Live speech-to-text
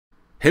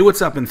Hey,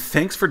 what's up? And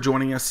thanks for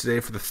joining us today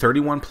for the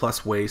 31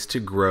 plus ways to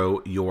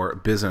grow your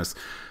business.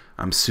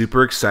 I'm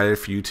super excited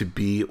for you to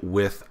be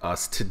with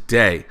us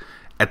today.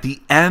 At the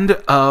end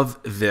of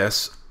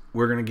this,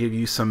 we're going to give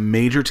you some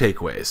major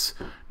takeaways.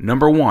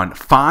 Number one,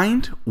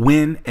 find,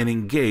 win, and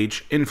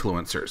engage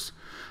influencers.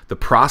 The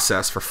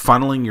process for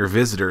funneling your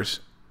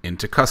visitors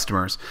into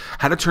customers,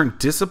 how to turn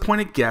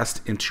disappointed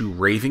guests into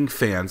raving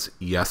fans.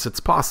 Yes, it's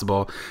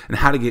possible. And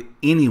how to get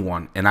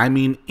anyone, and I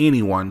mean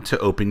anyone, to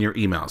open your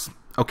emails.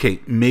 Okay,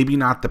 maybe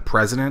not the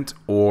president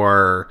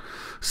or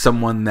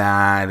someone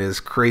that is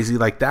crazy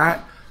like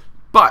that,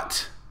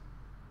 but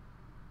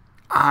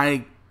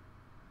I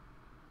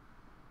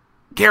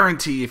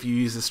guarantee if you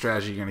use this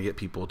strategy, you're going to get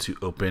people to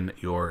open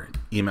your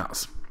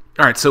emails.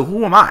 All right, so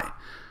who am I?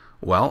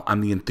 Well, I'm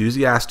the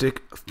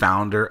enthusiastic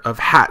founder of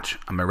Hatch.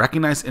 I'm a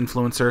recognized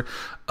influencer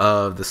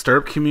of the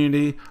startup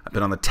community. I've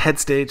been on the TED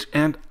stage,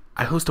 and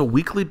I host a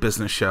weekly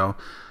business show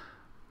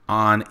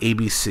on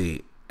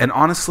ABC. And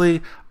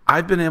honestly,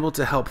 I've been able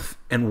to help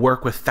and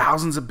work with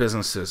thousands of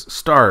businesses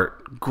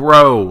start,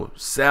 grow,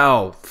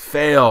 sell,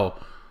 fail,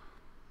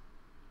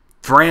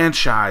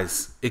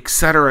 franchise,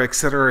 etc.,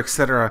 etc.,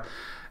 etc.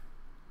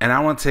 And I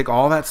want to take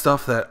all that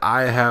stuff that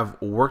I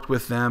have worked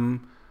with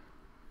them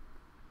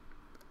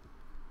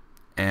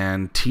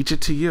and teach it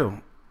to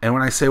you. And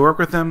when I say work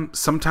with them,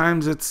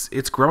 sometimes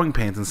it's growing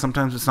pains and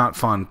sometimes it's not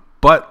fun,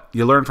 but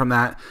you learn from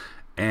that.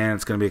 And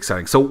it's going to be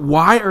exciting. So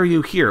why are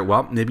you here?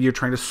 Well, maybe you're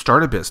trying to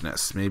start a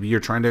business. Maybe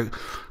you're trying to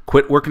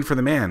quit working for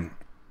the man.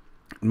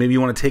 Maybe you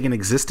want to take an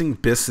existing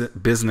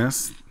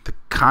business, the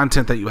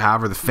content that you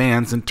have or the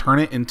fans, and turn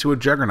it into a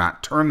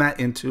juggernaut. Turn that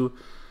into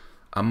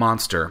a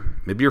monster.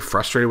 Maybe you're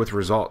frustrated with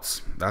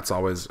results. That's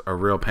always a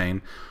real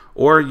pain.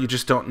 Or you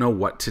just don't know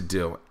what to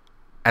do.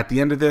 At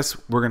the end of this,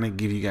 we're going to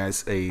give you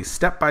guys a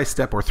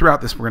step-by-step, or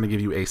throughout this, we're going to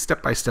give you a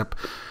step-by-step,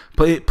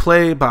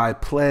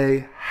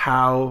 play-by-play,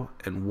 how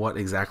and what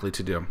exactly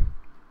to do.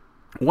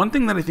 One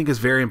thing that I think is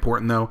very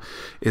important, though,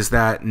 is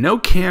that no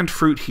canned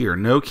fruit here,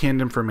 no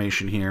canned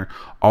information here,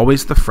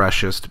 always the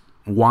freshest.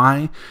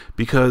 Why?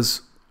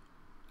 Because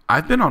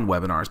I've been on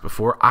webinars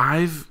before.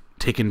 I've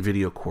taken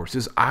video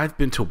courses. I've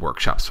been to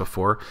workshops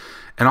before.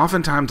 And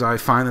oftentimes I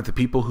find that the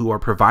people who are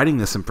providing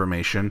this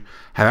information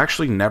have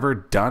actually never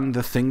done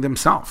the thing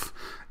themselves.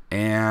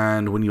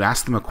 And when you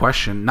ask them a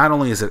question, not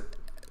only is it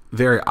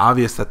very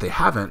obvious that they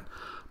haven't,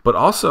 but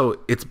also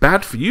it's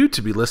bad for you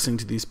to be listening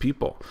to these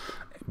people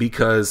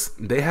because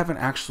they haven't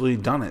actually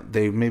done it.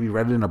 They maybe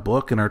read it in a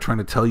book and are trying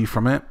to tell you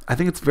from it. I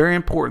think it's very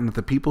important that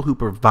the people who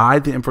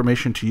provide the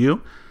information to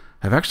you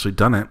have actually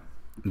done it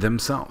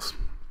themselves.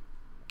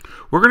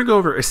 We're going to go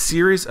over a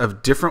series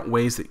of different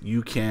ways that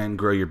you can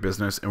grow your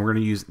business, and we're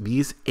going to use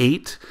these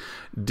 8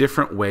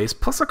 different ways,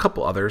 plus a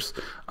couple others,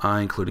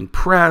 including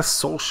press,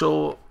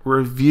 social,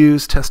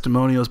 reviews,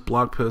 testimonials,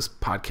 blog posts,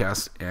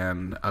 podcasts,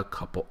 and a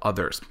couple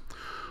others.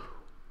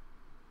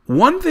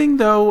 One thing,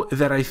 though,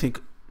 that I think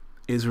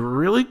is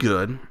really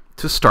good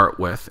to start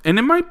with, and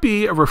it might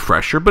be a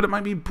refresher, but it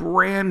might be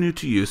brand new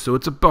to you, so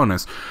it's a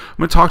bonus. I'm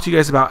going to talk to you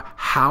guys about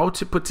how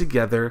to put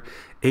together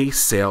a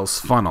sales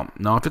funnel.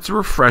 Now, if it's a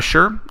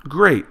refresher,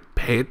 great,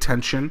 pay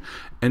attention,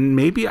 and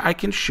maybe I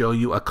can show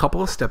you a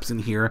couple of steps in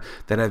here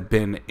that have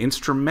been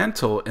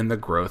instrumental in the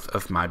growth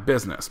of my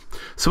business.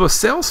 So a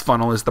sales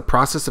funnel is the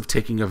process of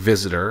taking a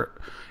visitor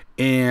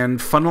and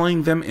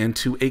funneling them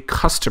into a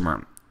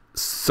customer,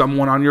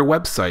 someone on your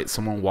website,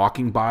 someone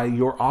walking by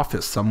your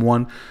office,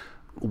 someone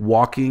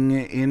walking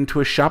into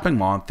a shopping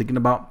mall and thinking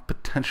about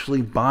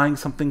potentially buying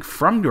something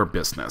from your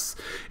business.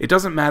 It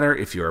doesn't matter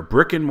if you're a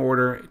brick and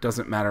mortar. It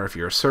doesn't matter if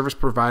you're a service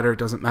provider. It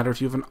doesn't matter if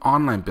you have an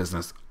online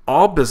business.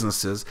 All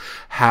businesses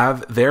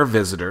have their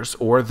visitors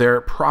or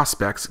their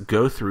prospects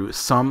go through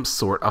some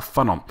sort of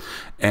funnel.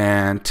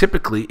 And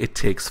typically it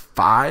takes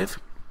 5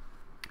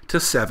 to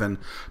 7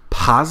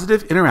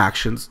 positive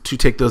interactions to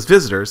take those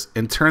visitors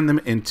and turn them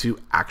into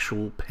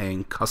actual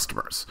paying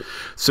customers.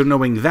 So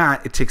knowing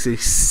that, it takes a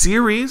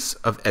series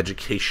of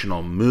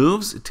educational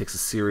moves, it takes a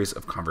series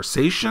of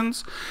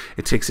conversations,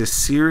 it takes a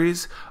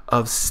series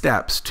of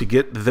steps to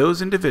get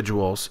those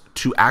individuals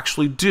to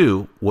actually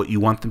do what you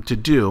want them to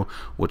do,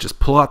 which is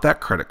pull out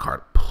that credit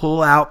card,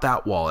 pull out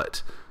that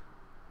wallet,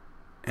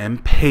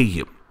 and pay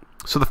you.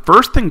 So the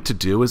first thing to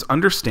do is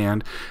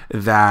understand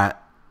that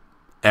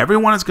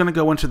everyone is going to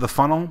go into the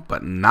funnel,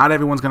 but not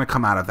everyone's going to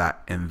come out of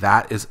that, and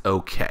that is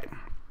okay.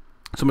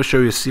 So I'm going to show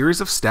you a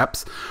series of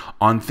steps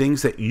on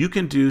things that you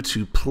can do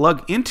to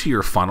plug into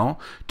your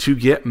funnel to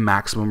get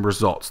maximum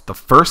results. The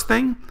first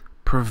thing,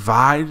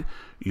 provide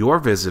your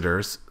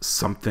visitors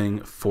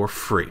something for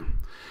free.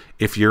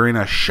 If you're in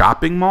a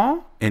shopping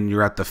mall and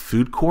you're at the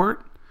food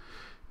court,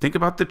 think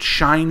about the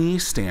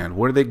Chinese stand.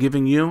 What are they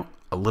giving you?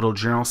 A little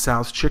General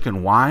Tso's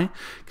chicken. Why?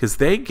 Because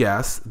they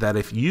guess that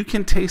if you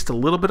can taste a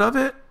little bit of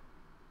it,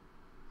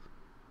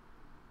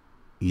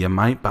 you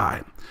might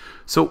buy.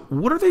 So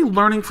what are they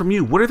learning from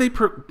you? What are they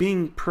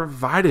being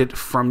provided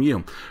from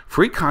you?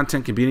 Free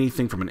content can be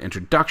anything from an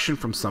introduction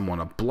from someone,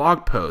 a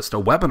blog post, a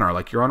webinar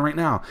like you're on right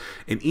now,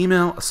 an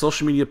email, a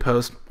social media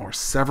post, or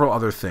several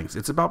other things.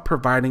 It's about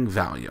providing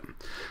value.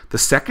 The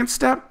second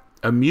step,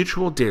 a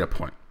mutual data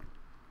point.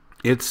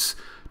 It's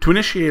to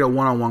initiate a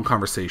one-on-one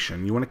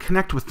conversation. You want to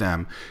connect with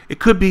them. It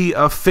could be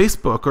a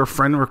Facebook or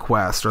friend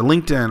request or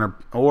LinkedIn,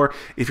 or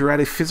if you're at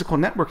a physical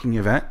networking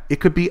event, it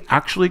could be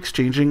actually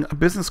exchanging a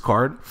business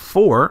card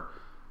for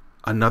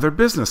another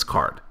business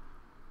card.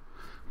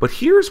 But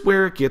here's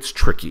where it gets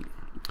tricky.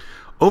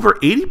 Over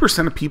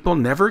 80% of people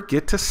never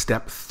get to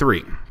step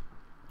 3,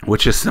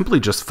 which is simply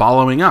just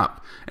following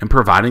up and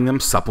providing them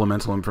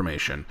supplemental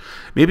information.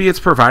 Maybe it's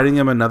providing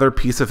them another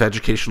piece of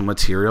educational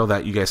material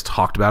that you guys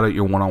talked about at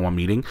your one-on-one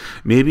meeting.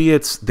 Maybe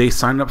it's they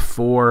signed up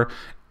for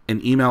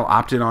an email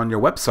opt-in on your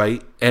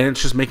website, and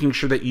it's just making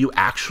sure that you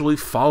actually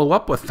follow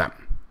up with them.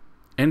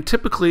 And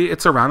typically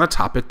it's around a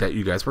topic that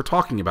you guys were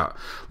talking about.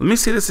 Let me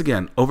say this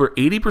again. Over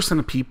 80%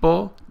 of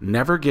people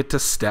never get to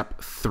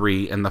step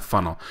 3 in the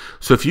funnel.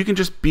 So if you can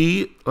just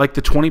be like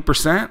the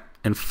 20%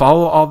 and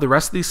follow all the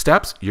rest of these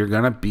steps, you're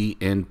going to be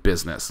in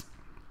business.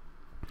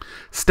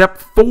 Step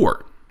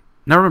 4.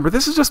 Now remember,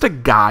 this is just a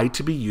guide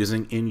to be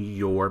using in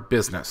your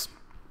business.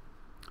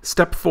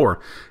 Step 4,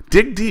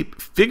 dig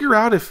deep. Figure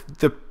out if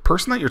the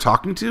person that you're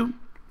talking to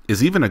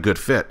is even a good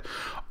fit.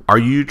 Are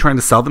you trying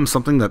to sell them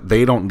something that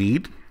they don't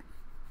need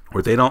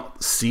or they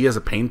don't see as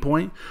a pain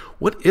point?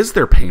 What is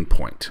their pain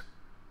point?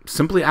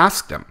 Simply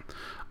ask them.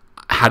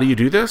 How do you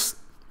do this?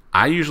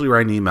 I usually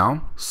write an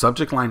email,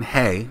 subject line,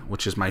 hey,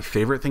 which is my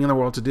favorite thing in the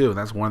world to do.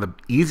 That's one of the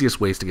easiest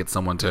ways to get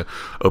someone to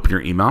open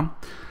your email.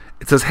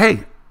 It says,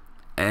 hey,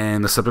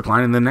 and the subject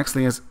line, and the next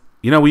thing is,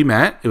 we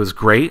met, it was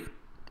great.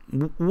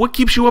 What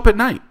keeps you up at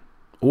night?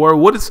 Or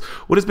what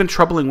has been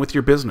troubling with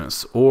your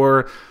business?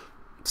 Or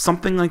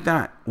something like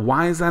that.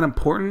 Why is that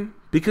important?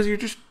 Because you're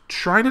just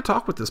trying to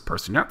talk with this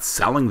person. You're not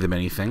selling them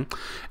anything.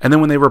 And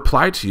then when they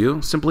reply to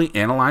you, simply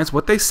analyze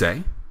what they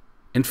say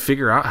and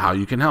figure out how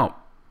you can help.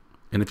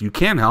 And if you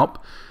can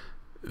help,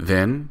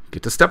 then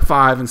get to step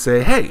 5 and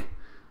say, hey,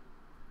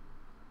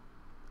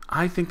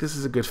 I think this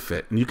is a good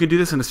fit. And you can do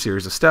this in a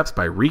series of steps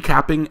by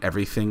recapping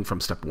everything from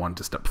step 1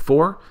 to step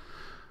 4.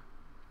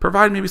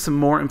 Provide maybe some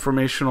more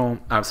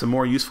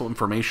useful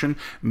information,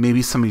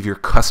 maybe some of your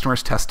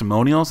customers'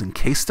 testimonials and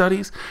case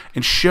studies,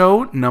 and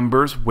show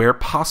numbers where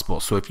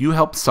possible. So if you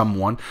help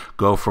someone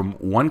go from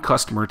 1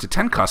 customer to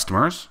 10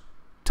 customers,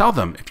 tell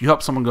them. If you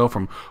help someone go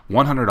from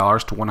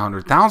 $100 to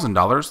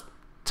 $100,000,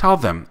 tell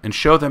them and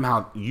show them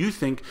how you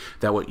think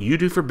that what you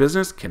do for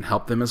business can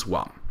help them as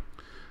well.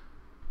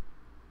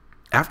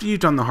 After you've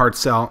done the hard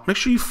sell, make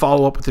sure you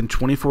follow up within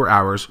 24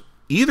 hours.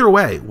 Either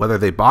way, whether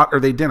they bought or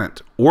they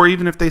didn't, or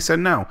even if they said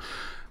no,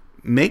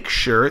 make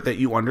sure that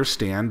you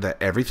understand that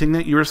everything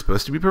that you were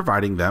supposed to be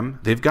providing them,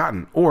 they've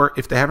gotten. Or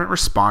if they haven't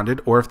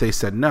responded, or if they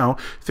said no,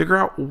 figure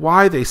out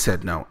why they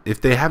said no. If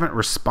they haven't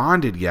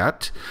responded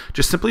yet,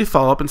 just simply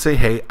follow up and say,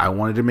 hey, I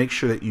wanted to make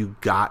sure that you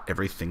got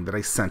everything that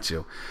I sent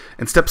you.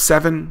 And step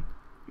 7,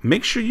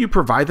 make sure you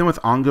provide them with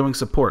ongoing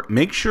support.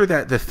 Make sure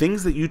that the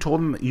things that you told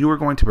them that you were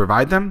going to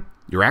provide them,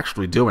 you're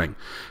actually doing,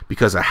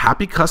 because a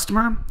happy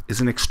customer is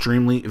an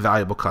extremely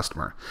valuable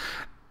customer.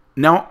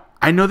 Now,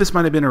 I know this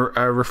might have been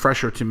a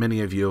refresher to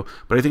many of you,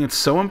 but I think it's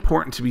so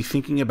important to be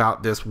thinking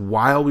about this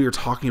while we are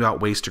talking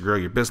about ways to grow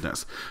your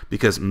business,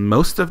 because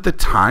most of the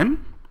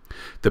time,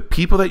 the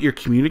people that you're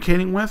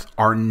communicating with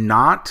are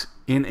not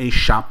in a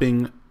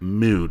shopping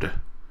mood.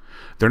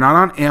 They're not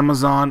on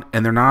Amazon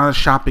and they're not at a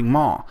shopping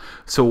mall.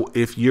 So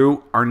if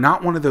you are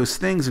not one of those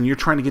things and you're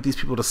trying to get these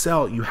people to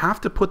sell, you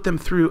have to put them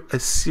through a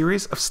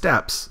series of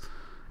steps.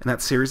 And that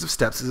series of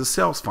steps is a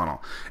sales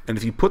funnel. And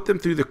if you put them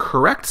through the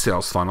correct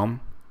sales funnel,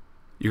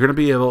 you're going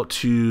to be able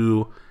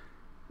to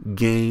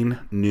gain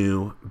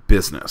new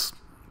business.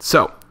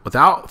 So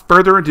without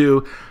further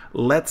ado,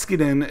 let's get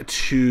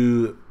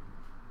into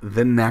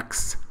the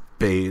next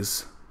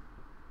phase.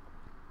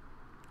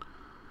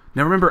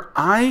 Now remember,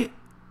 I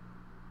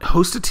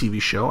host a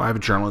TV show. I have a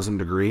journalism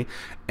degree,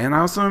 and I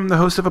also am the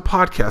host of a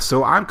podcast.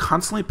 So I'm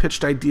constantly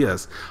pitched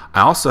ideas.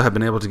 I also have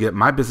been able to get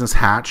my business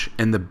Hatch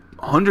and the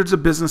hundreds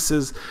of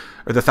businesses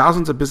or the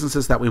thousands of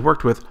businesses that we've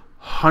worked with,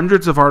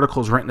 hundreds of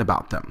articles written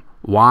about them.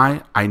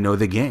 Why? I know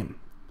the game.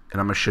 And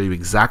I'm going to show you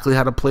exactly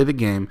how to play the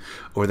game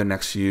over the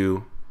next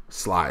few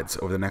slides,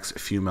 over the next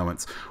few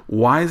moments.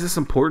 Why is this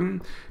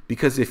important?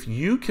 Because if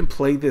you can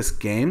play this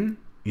game,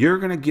 you're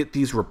going to get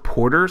these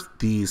reporters,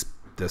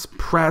 this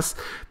press,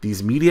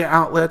 these media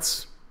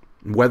outlets,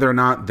 whether or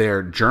not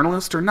they're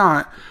journalists or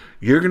not,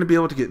 you're going to be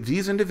able to get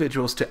these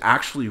individuals to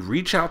actually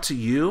reach out to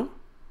you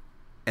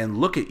and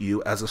look at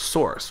you as a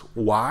source.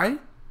 Why?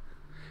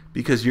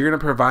 Because you're going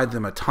to provide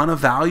them a ton of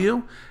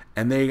value,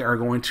 and they are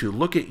going to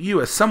look at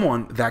you as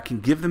someone that can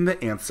give them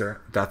the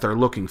answer that they're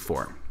looking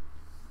for.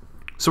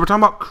 So we're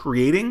talking about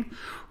creating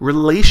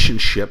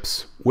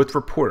relationships with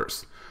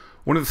reporters.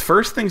 One of the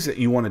first things that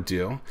you want to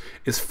do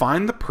is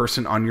find the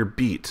person on your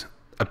beat.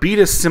 A beat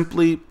is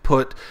simply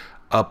put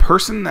a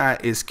person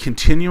that is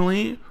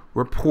continually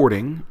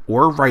reporting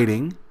or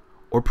writing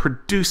or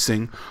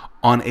producing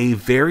on a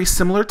very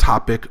similar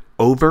topic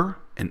over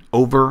and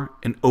over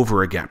and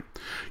over again.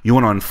 You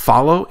want to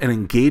unfollow and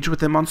engage with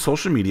them on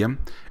social media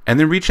and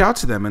then reach out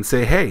to them and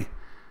say, hey,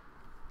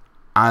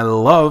 I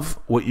love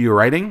what you're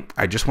writing.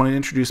 I just want to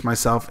introduce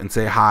myself and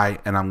say hi,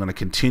 and I'm going to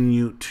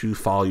continue to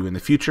follow you in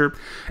the future.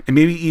 And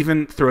maybe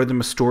even throw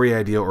them a story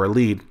idea or a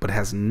lead, but it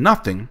has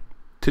nothing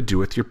to do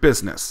with your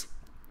business.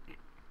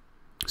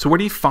 So where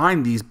do you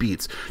find these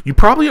beats? You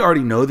probably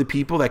already know the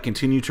people that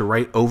continue to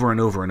write over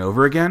and over and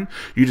over again.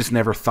 You just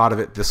never thought of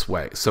it this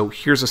way. So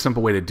here's a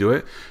simple way to do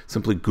it.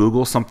 Simply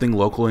Google something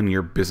local in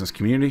your business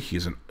community.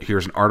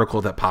 Here's an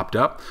article that popped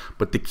up.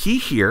 But the key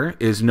here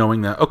is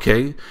knowing that,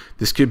 okay,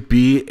 this could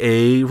be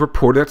a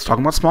reporter that's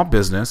talking about small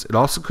business. It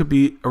also could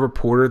be a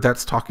reporter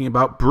that's talking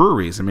about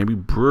breweries, and maybe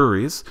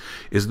breweries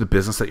is the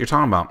business that you're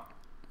talking about.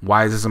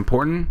 Why is this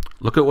important?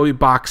 Look at what we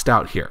boxed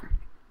out here.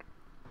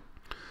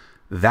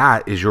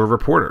 That is your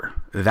reporter.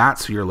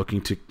 That's who you're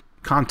looking to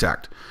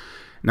contact.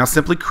 Now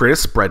simply create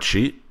a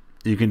spreadsheet.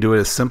 You can do it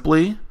as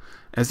simply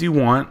as you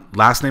want,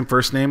 last name,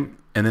 first name,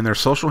 and then their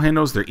social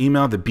handles, their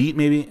email, the beat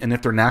maybe, and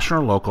if they're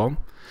national or local,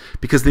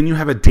 because then you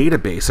have a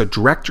database, a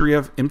directory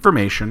of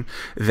information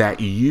that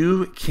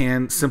you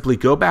can simply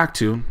go back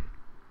to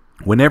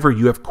whenever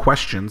you have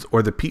questions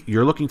or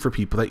you're looking for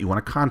people that you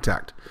want to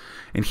contact.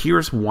 And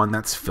here's one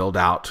that's filled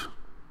out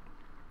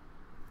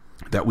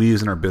that we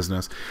use in our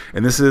business.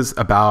 And this is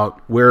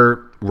about,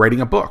 we're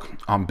writing a book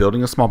on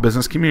building a small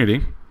business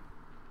community.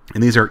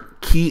 And these are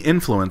key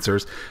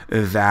influencers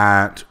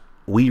that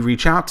we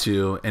reach out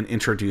to and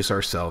introduce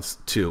ourselves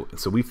to.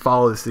 So we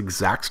follow this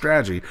exact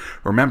strategy.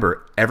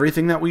 Remember,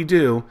 everything that we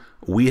do,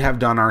 we have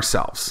done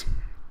ourselves.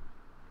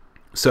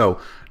 So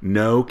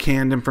no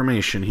canned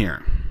information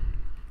here.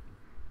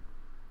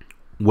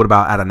 What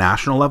about at a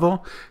national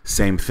level?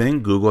 Same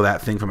thing. Google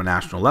that thing from a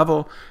national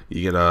level.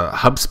 You get a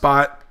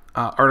HubSpot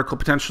article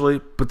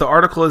potentially, but the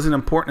article isn't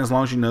important as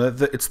long as you know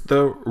that it's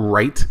the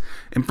right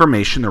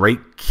information, the right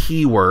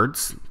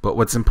keywords. But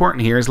what's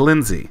important here is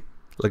Lindsay.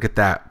 Look at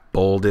that,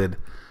 bolded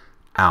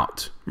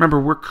out. Remember,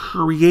 we're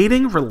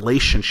creating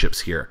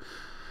relationships here,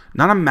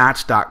 not a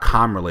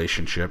Match.com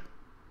relationship,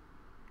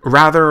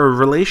 rather a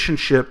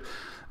relationship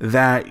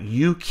that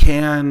you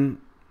can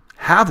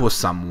have with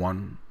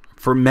someone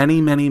for many,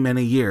 many,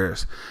 many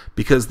years,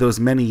 because those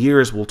many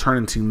years will turn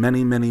into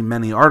many, many,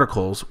 many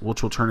articles,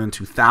 which will turn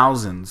into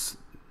thousands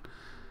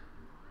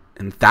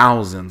and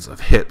thousands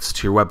of hits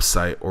to your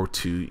website or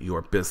to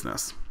your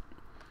business.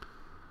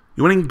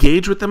 You want to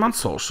engage with them on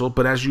social,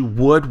 but as you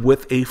would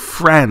with a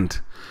friend,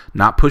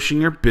 not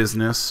pushing your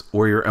business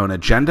or your own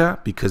agenda,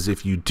 because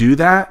if you do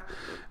that,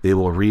 they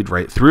will read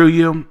right through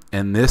you,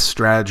 and this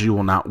strategy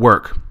will not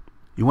work.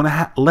 You want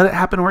to let it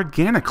happen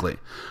organically.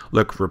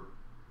 Look,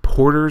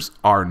 reporters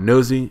are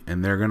nosy,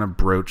 and they're going to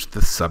broach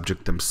the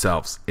subject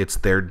themselves. It's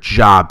their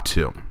job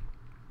to.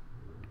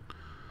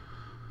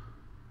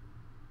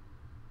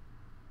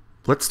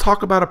 Let's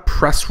talk about a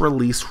press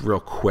release real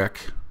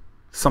quick.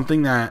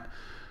 Something that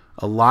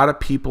a lot of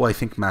people, I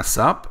think, mess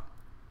up.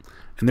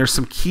 And there's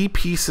some key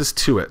pieces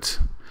to it.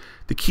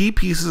 The key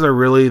pieces are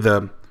really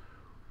the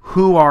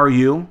who are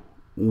you,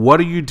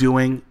 what are you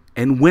doing,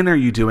 and when are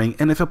you doing,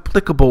 and if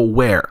applicable,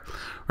 where.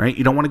 Right?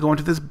 You don't want to go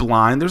into this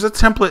blind. There's a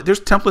template. There's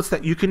templates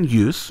that you can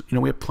use. You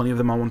know, we have plenty of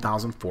them on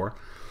 1004.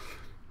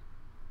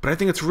 But I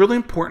think it's really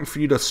important for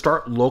you to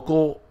start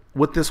local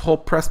with this whole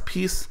press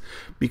piece,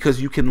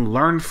 because you can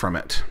learn from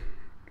it.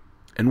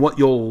 And what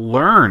you'll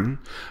learn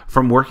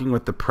from working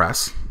with the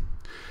press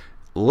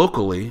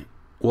locally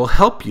will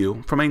help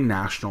you from a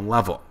national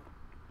level.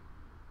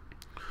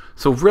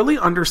 So really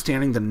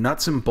understanding the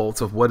nuts and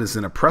bolts of what is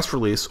in a press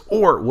release,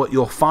 or what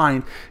you'll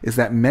find is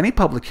that many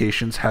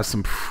publications have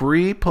some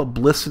free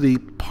publicity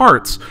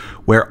parts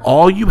where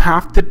all you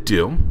have to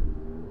do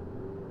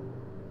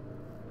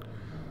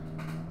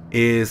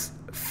is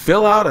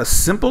fill out a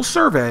simple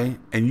survey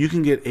and you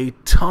can get a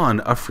ton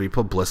of free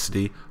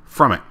publicity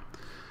from it.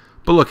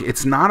 But look,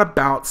 it's not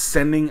about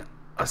sending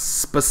a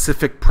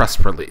specific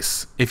press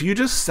release. If you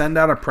just send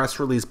out a press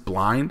release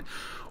blind,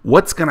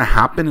 what's going to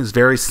happen is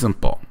very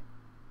simple.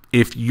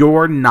 If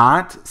you're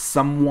not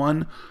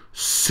someone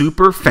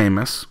super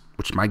famous,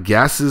 which my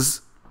guess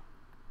is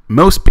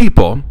most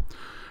people,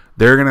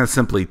 they're going to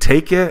simply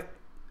take it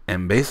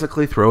and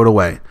basically throw it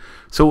away.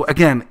 So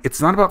again,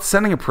 it's not about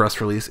sending a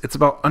press release. It's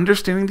about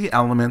understanding the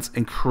elements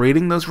and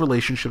creating those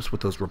relationships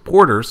with those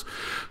reporters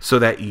so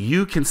that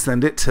you can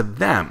send it to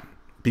them.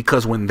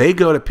 Because when they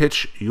go to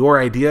pitch your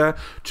idea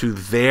to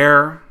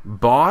their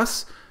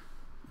boss,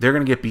 they're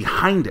going to get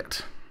behind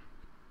it.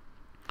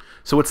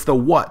 So it's the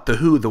what, the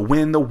who, the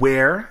when, the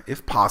where,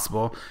 if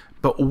possible,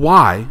 but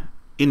why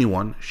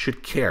anyone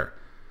should care.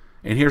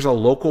 And here's a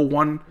local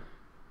one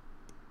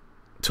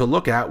to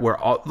look at where,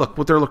 look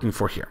what they're looking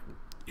for here.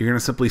 You're going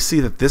to simply see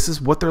that this is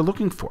what they're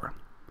looking for.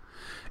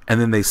 And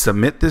then they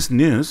submit this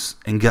news,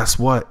 and guess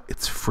what?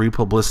 It's free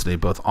publicity,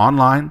 both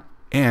online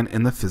and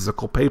in the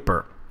physical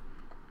paper.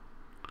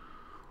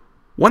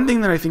 One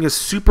thing that I think is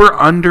super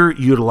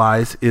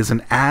underutilized is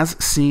an as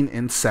seen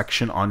in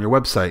section on your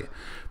website.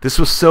 This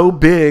was so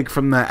big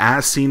from the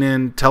as seen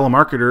in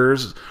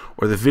telemarketers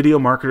or the video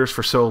marketers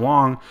for so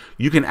long.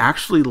 You can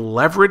actually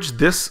leverage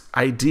this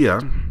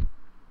idea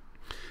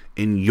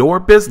in your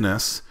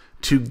business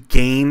to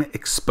gain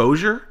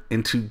exposure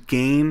and to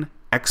gain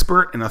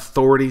expert and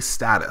authority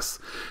status.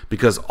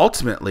 Because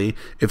ultimately,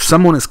 if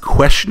someone is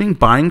questioning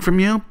buying from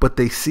you, but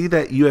they see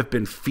that you have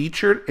been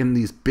featured in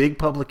these big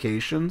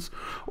publications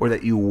or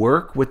that you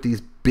work with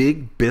these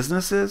big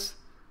businesses,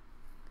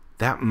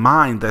 that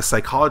mind, the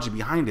psychology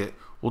behind it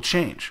will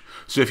change.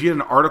 So if you had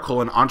an article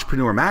in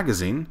Entrepreneur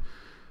Magazine,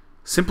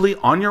 simply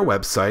on your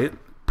website,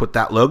 put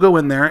that logo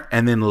in there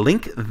and then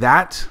link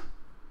that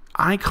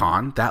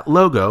icon, that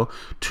logo,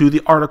 to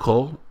the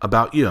article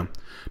about you.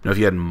 Now, if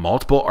you had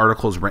multiple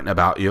articles written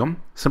about you,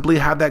 simply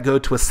have that go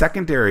to a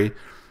secondary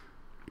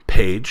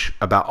page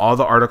about all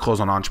the articles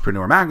on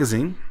Entrepreneur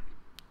Magazine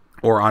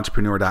or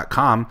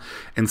entrepreneur.com,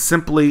 and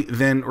simply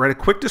then write a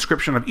quick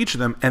description of each of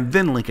them and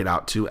then link it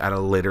out to at a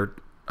later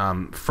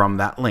from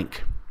that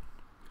link.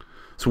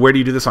 So where do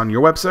you do this on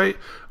your website?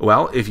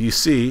 Well, if you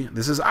see,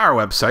 this is our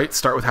website,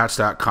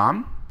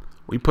 startwithhatch.com.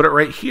 We put it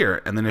right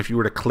here. And then if you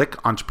were to click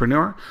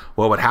Entrepreneur,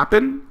 what would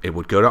happen? It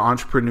would go to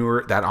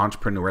Entrepreneur, that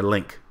Entrepreneur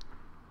link.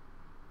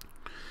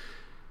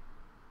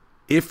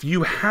 If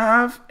you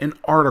have an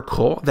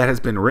article that has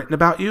been written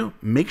about you,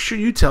 make sure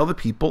you tell the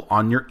people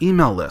on your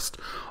email list.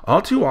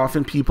 All too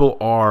often, people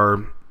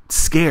are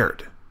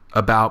scared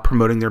about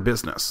promoting their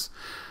business.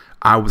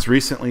 I was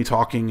recently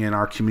talking in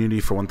our community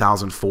for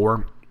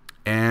 1004,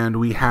 and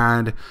we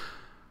had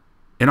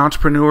an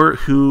entrepreneur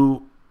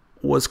who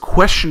was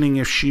questioning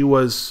if she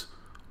was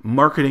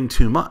marketing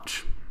too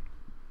much.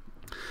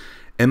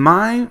 And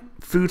my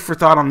food for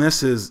thought on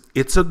this is,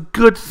 it's a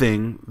good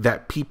thing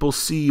that people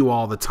see you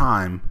all the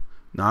time,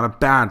 not a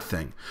bad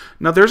thing.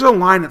 Now, there's a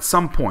line at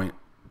some point,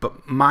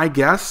 but my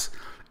guess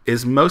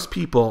is most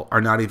people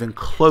are not even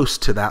close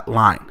to that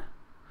line.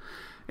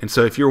 And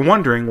so if you're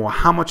wondering, well,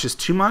 how much is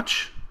too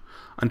much?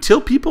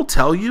 Until people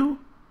tell you,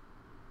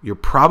 you're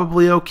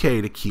probably okay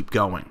to keep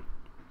going.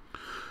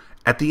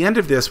 At the end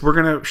of this, we're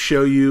going to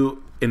show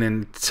you an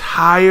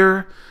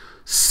entire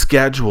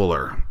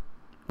scheduler,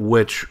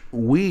 which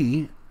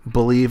we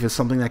believe is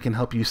something that can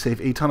help you save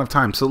a ton of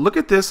time. So look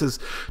at this as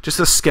just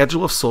a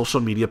schedule of social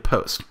media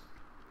posts.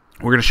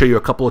 We're going to show you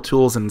a couple of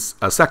tools in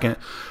a second,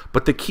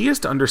 but the key is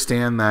to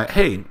understand that,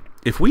 hey,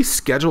 if we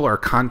schedule our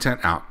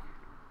content out,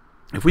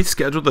 if we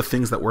schedule the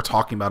things that we're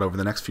talking about over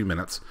the next few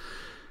minutes,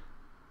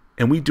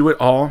 and we do it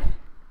all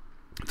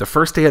the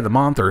first day of the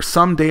month or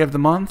some day of the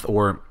month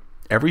or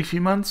every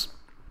few months,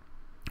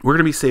 we're going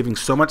to be saving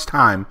so much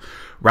time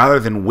rather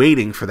than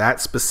waiting for that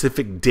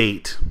specific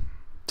date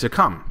to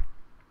come.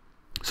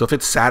 So if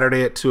it's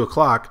Saturday at 2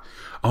 o'clock,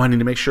 I need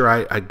to make sure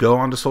I go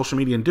onto social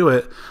media and do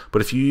it.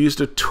 But if you used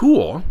a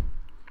tool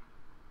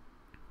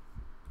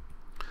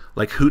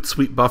like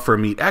Hootsuite, Buffer,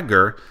 Meet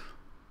Edgar,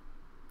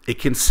 it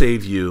can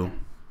save you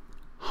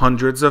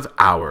hundreds of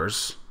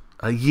hours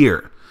a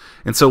year.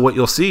 And so what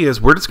you'll see is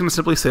we're just going to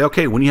simply say,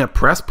 okay, when you have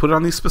press, put it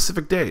on these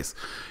specific days.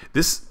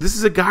 This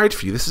is a guide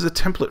for you. This is a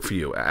template for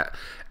you.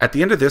 At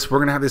the end of this, we're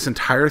going to have this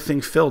entire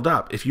thing filled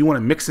up. If you want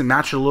to mix and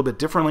match it a little bit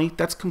differently,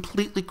 that's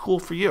completely cool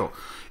for you.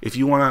 If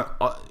you want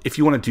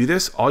to do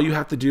this, all you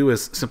have to do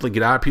is simply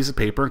get out a piece of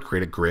paper and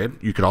create a grid.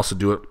 You could also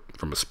do it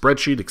from a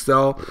spreadsheet,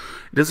 Excel.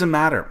 It doesn't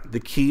matter.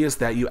 The key is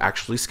that you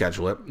actually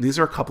schedule it. These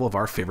are a couple of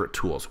our favorite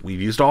tools.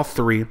 We've used all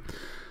three,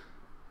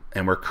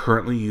 and we're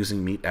currently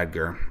using Meet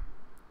Edgar.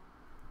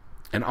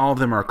 And all of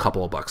them are a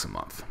couple of bucks a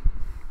month.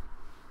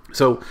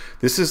 So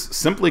this is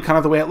simply kind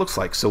of the way it looks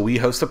like. So we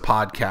host a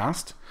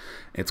podcast.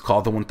 It's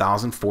called the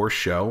 1004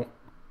 Show.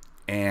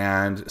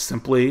 And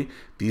simply,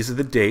 these are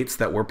the dates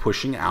that we're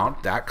pushing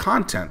out that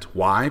content.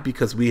 Why?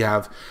 Because we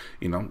have,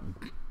 we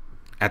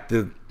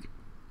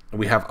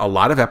have a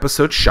lot of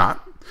episodes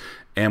shot.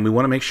 And we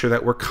want to make sure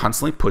that we're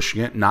constantly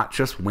pushing it, not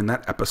just when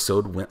that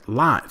episode went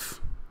live.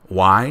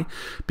 Why?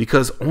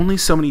 Because only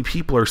so many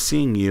people are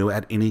seeing you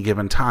at any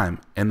given time,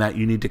 and that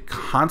you need to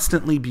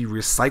constantly be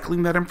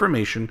recycling that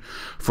information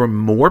for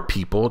more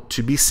people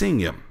to be seeing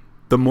you.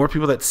 The more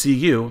people that see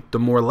you, the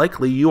more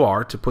likely you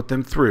are to put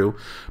them through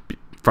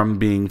from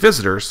being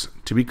visitors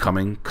to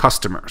becoming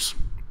customers.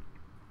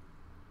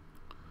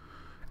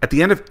 At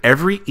the end of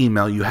every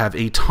email, you have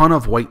a ton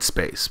of white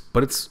space,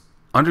 but it's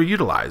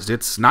underutilized.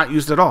 It's not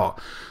used at all.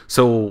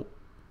 So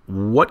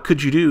what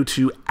could you do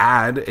to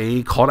add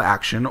a call to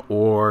action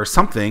or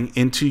something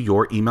into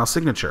your email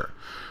signature?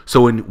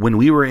 So when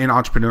we were in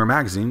Entrepreneur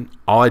Magazine,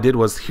 all I did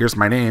was, here's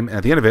my name, and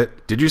at the end of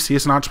it, did you see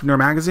us in Entrepreneur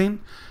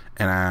Magazine?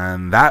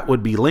 And that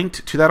would be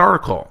linked to that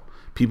article.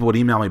 People would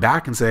email me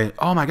back and say,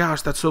 oh my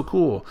gosh, that's so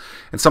cool.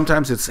 And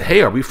sometimes it's,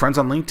 hey, are we friends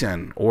on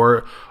LinkedIn?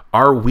 Or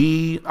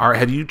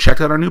have you checked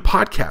out our new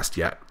podcast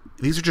yet?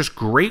 These are just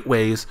great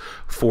ways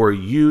for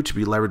you to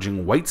be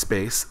leveraging white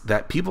space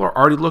that people are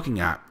already looking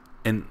at.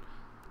 And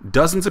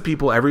dozens of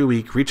people every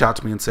week reach out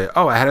to me and say,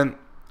 oh, I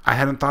I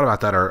hadn't thought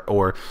about that,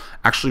 or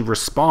actually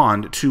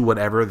respond to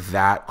whatever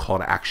that call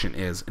to action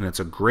is. And it's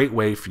a great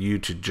way for you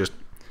to just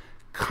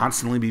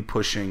constantly be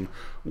pushing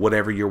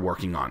whatever you're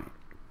working on.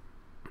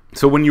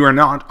 So when you are an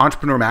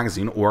Entrepreneur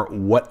Magazine or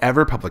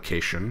whatever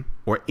publication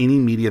or any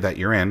media that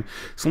you're in,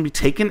 simply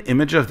take an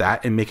image of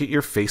that and make it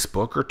your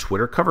Facebook or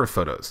Twitter cover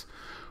photos.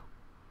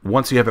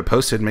 Once you have it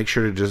posted, make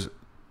sure to just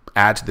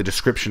add to the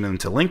description and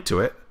to link to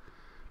it.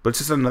 But it's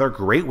just another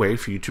great way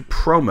for you to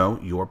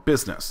promote your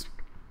business.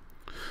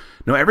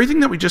 Now,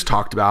 everything that we just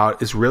talked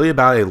about is really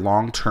about a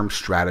long-term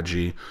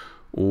strategy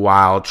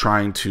while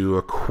trying to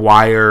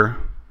acquire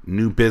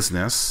new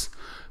business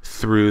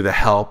through the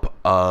help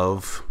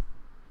of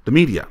the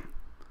media.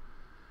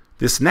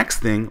 This next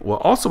thing will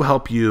also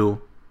help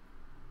you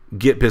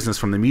get business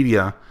from the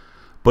media,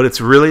 but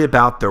it's really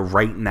about the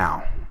right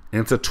now.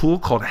 And it's a tool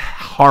called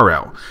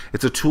Haro.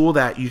 It's a tool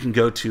that you can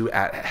go to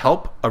at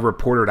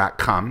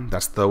helpareporter.com.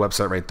 That's the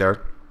website right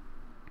there.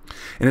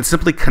 And it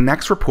simply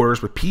connects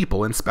reporters with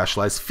people in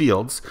specialized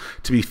fields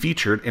to be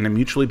featured in a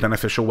mutually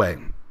beneficial way.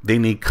 They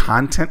need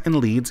content and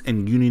leads,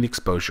 and you need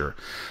exposure.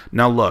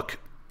 Now look,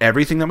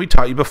 everything that we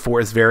taught you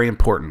before is very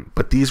important,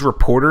 but these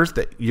reporters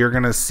that you're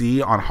going to see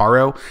on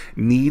Haro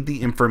need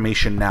the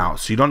information now.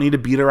 So you don't need to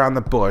beat around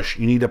the bush.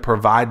 You need to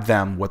provide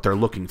them what they're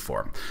looking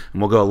for.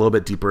 And we'll go a little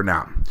bit deeper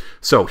now.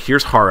 So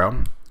here's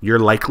Haro. You're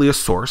likely a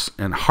source,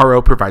 and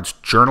Haro provides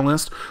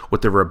journalists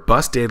with a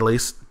robust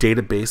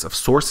database of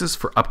sources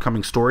for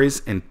upcoming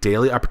stories and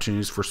daily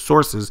opportunities for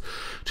sources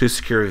to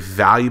secure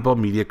valuable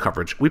media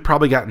coverage. We've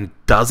probably gotten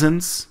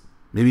dozens,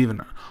 maybe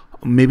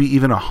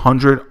even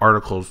 100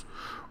 articles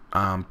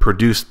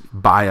produced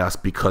by us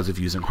because of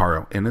using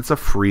Haro, and it's a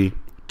free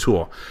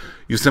tool.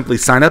 You simply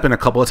sign up, and a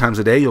couple of times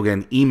a day you'll get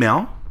an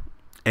email,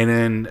 and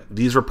then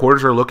these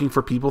reporters are looking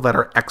for people that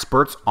are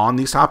experts on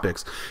these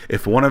topics.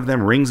 If one of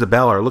them rings a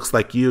bell or looks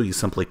like you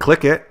simply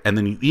click it, and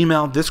then you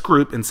email this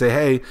group and say,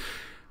 hey,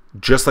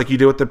 just like you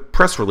do with the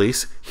press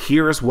release,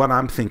 here is what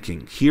I'm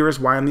thinking. Here is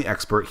why I'm the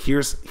expert.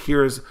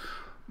 Here's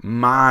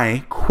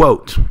my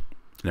quote.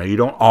 Now, you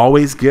don't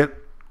always get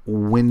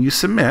when you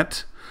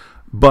submit,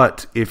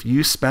 but if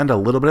you spend a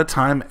little bit of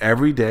time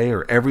every day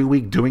or every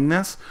week doing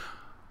this,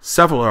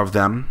 several of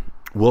them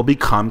will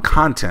become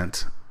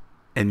content,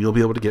 and you'll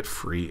be able to get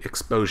free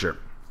exposure.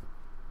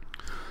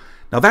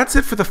 Now that's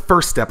it for the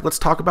first step. Let's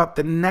talk about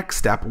the next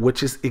step,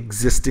 which is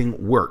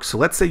existing work. So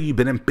let's say you've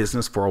been in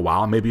business for a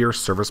while. Maybe you're a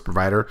service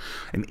provider,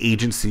 an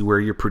agency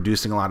where you're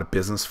producing a lot of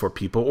business for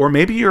people, or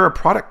maybe you're a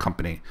product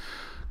company.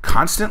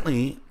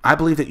 I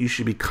believe that you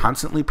should be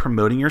constantly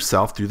promoting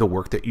yourself through the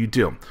work that you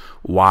do.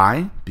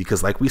 Why?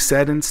 Because like we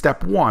said in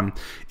step 1,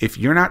 if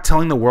you're not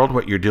telling the world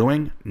what you're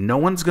doing, no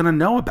one's going to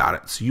know about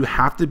it. So you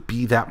have to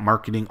be that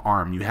marketing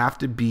arm. You have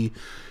to be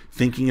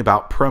thinking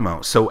about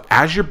promo. So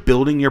as you're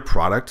building your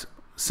product,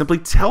 simply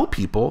tell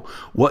people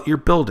what you're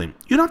building.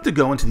 You don't have to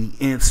go into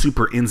the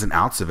super ins and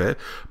outs of it,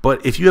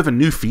 but if you have a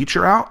new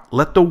feature out,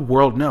 let the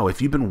world know.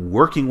 If you've been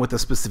working with a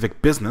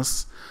specific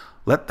business,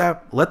 let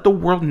the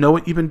world know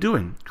what you've been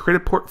doing. Create a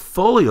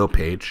portfolio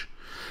page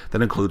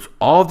that includes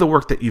all of the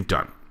work that you've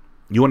done.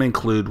 You want to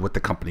include what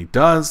the company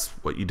does,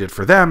 what you did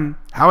for them,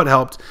 how it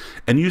helped,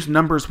 and use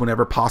numbers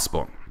whenever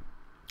possible.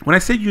 When I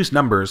say use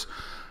numbers,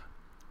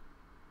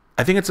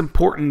 I think it's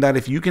important that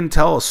if you can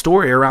tell a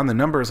story around the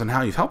numbers and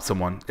how you've helped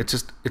someone, it's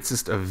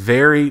just a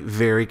very,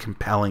 very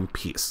compelling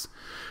piece.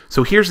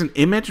 So here's an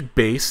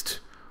image-based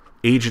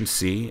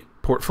agency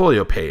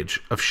portfolio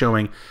page of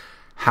showing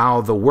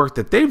how the work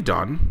that they've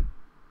done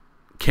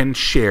can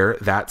share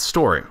that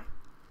story.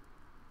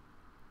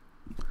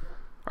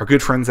 Our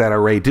good friends at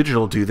Array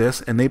Digital do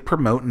this, and they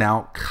promote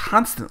now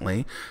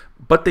constantly,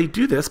 but they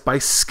do this by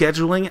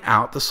scheduling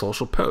out the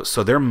social posts.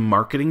 So their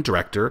marketing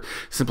director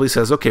simply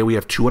says, okay, we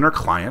have 200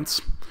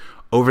 clients.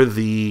 Over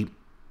the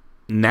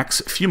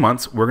next few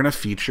months, we're going to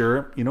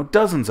feature,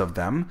 dozens of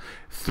them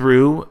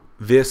through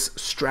this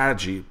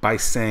strategy by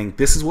saying,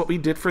 this is what we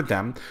did for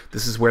them,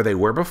 this is where they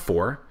were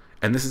before,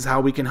 and this is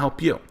how we can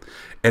help you.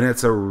 And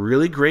it's a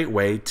really great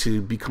way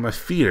to become a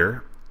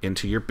feeder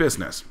into your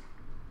business.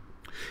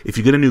 If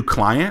you get a new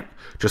client,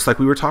 just like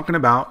we were talking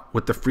about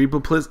with the free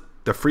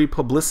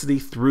publicity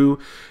through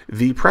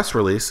the press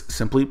release,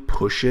 simply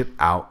push it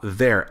out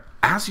there.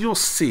 As you'll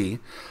see,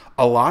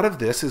 a lot of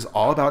this is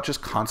all about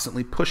just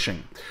constantly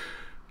pushing.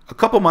 A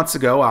couple months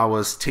ago, I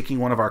was taking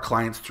one of our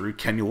clients through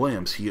Kenya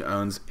Williams. He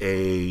owns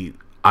a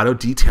auto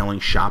detailing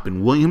shop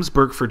in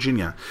Williamsburg,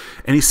 Virginia.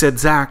 And he said,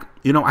 Zach,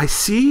 I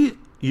see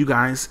you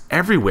guys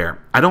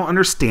everywhere. I don't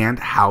understand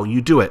how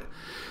you do it.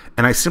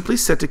 And I simply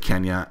said to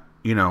Kenya,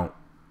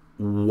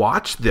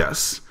 watch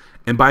this,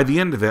 and by the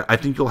end of it, I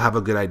think you'll have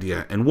a good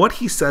idea. And what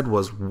he said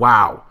was,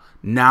 wow,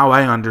 now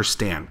I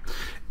understand.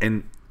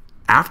 And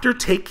after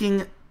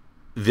taking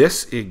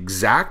this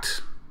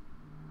exact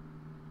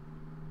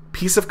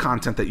piece of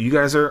content that you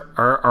guys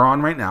are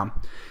on right now,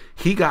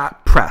 he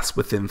got press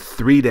within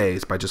 3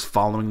 days by just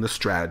following the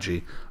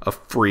strategy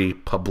of free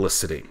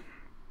publicity.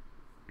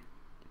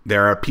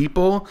 There are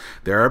people,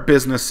 there are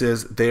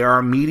businesses, there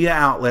are media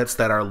outlets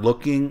that are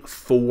looking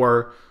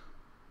for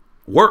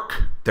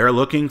work. They're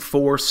looking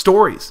for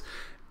stories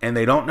and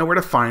they don't know where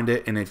to find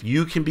it. And if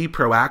you can be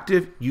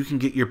proactive, you can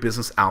get your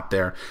business out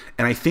there.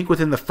 And I think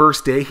within the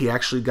first day, he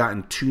actually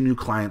gotten 2 new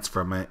clients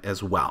from it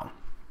as well.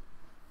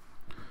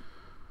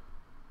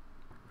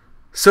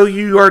 So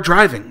you are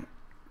driving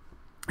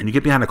and you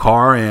get behind a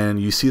car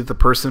and you see that the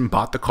person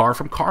bought the car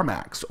from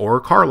CarMax or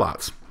Car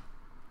Lots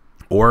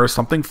or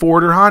something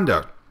Ford or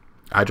Honda.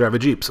 I drive a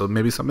Jeep, so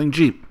maybe something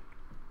Jeep.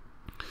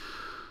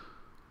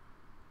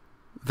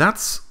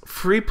 That's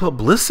free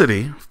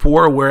publicity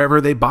for wherever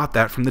they bought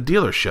that from the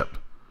dealership.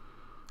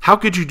 How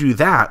could you do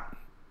that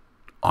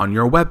on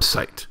your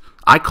website?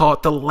 I call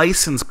it the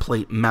license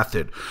plate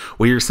method,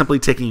 where you're simply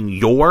taking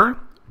your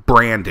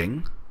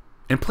branding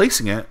and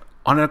placing it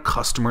on a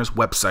customer's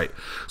website.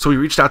 So we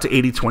reached out to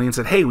 80/20 and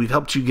said, hey, we've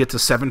helped you get to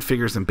 7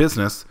 figures in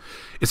business.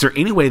 Is there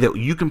any way that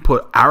you can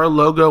put our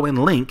logo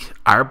and link,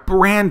 our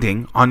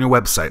branding on your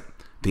website?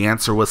 The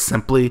answer was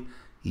simply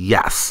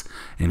yes.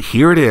 And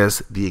here it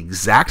is, the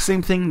exact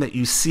same thing that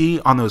you see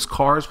on those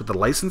cars with the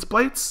license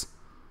plates,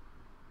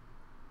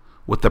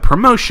 with the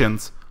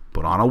promotions,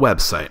 but on a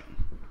website.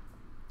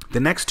 The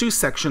next 2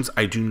 sections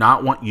I do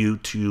not want you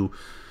to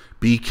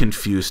be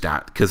confused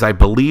at, because I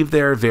believe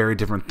they are very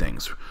different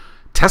things.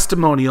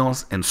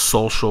 Testimonials and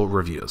social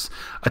reviews.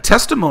 A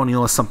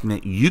testimonial is something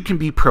that you can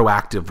be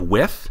proactive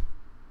with.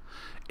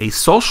 A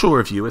social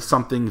review is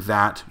something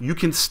that you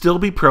can still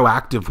be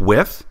proactive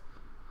with,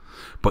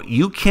 but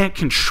you can't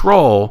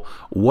control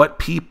what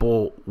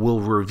people will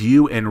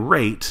review and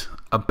rate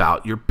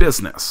about your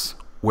business,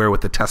 where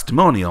with a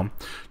testimonial,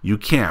 you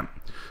can.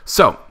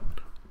 So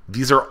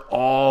these are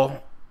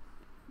all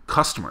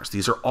customers.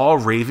 These are all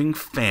raving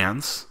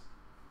fans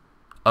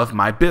of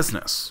my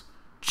business.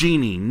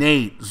 Jeannie,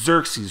 Nate,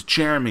 Xerxes,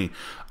 Jeremy.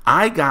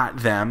 I got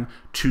them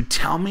to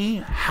tell me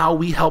how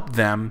we helped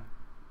them,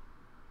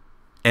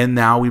 and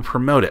now we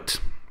promote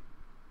it.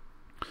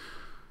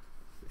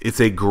 It's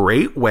a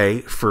great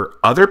way for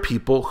other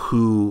people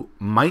who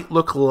might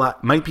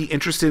be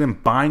interested in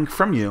buying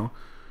from you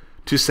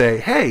to say,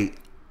 hey,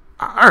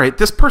 all right,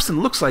 this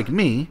person looks like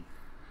me,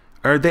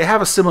 or they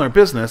have a similar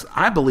business.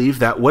 I believe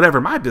that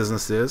whatever my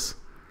business is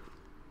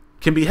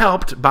can be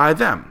helped by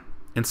them.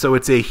 And so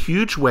it's a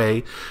huge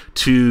way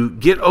to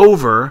get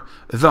over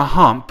the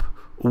hump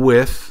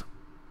with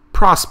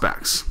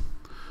prospects.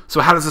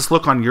 So how does this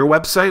look on your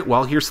website?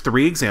 Well, here's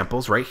 3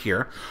 examples right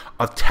here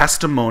of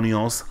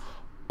testimonials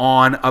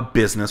on a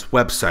business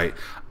website.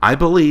 I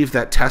believe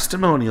that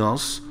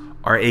testimonials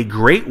are a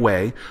great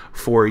way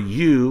for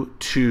you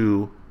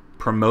to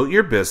promote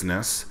your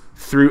business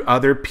through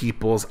other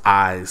people's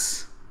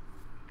eyes.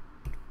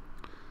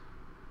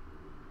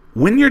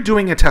 When you're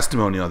doing a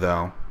testimonial,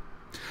 though,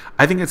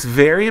 I think it's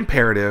very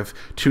imperative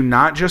to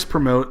not just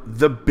promote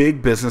the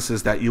big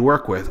businesses that you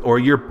work with or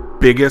your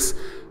biggest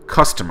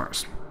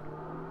customers.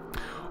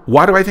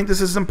 Why do I think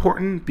this is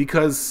important?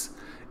 Because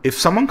if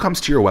someone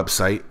comes to your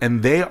website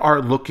and they are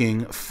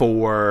looking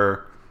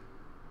for,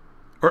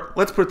 or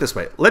let's put it this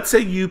way. Let's say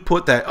you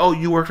put that, oh,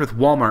 you worked with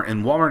Walmart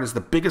and Walmart is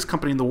the biggest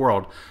company in the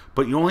world,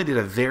 but you only did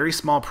a very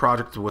small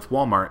project with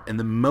Walmart and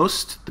the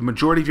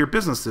majority of your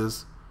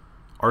businesses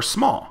are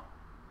small.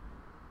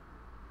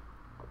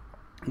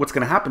 What's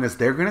going to happen is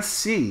they're going to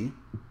see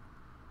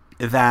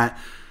that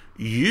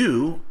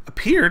you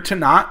appear to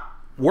not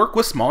work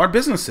with smaller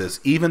businesses,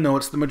 even though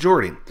it's the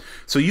majority.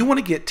 So you want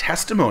to get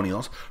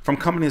testimonials from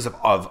companies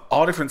of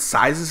all different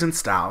sizes and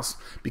styles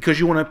because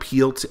you want to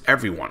appeal to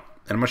everyone.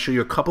 And I'm going to show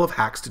you a couple of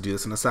hacks to do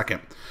this in a second.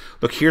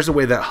 Look, here's a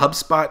way that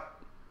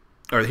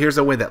here's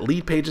a way that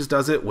Lead Pages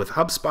does it with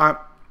HubSpot.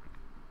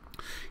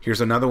 Here's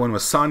another one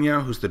with Sonia,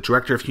 who's the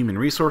Director of Human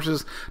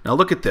Resources. Now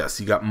look at this.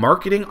 You got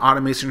Marketing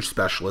Automation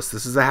Specialist.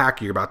 This is a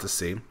hack you're about to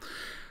see.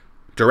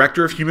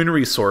 Director of Human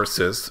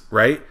Resources,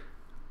 right?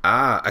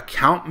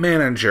 Account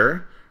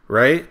Manager,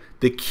 right?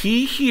 The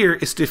key here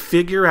is to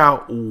figure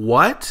out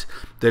what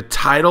the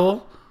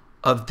title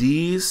of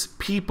these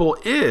people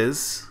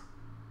is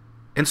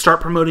and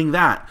start promoting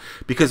that.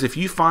 Because if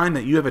you find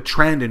that you have a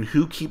trend in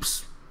who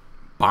keeps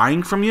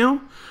buying from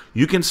you,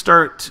 you can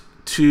start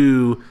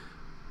to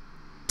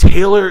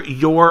tailor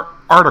your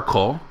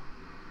article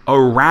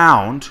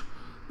around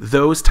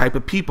those type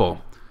of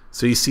people.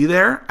 So you see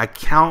there,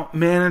 account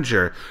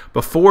manager.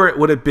 Before it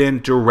would have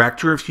been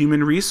director of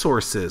human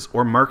resources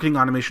or marketing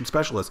automation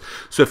specialist.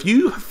 So if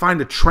you find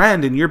a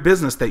trend in your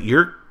business that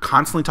you're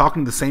constantly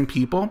talking to the same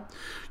people,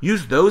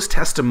 use those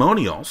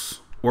testimonials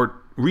or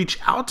reach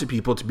out to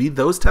people to be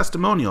those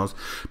testimonials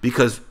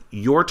because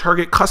your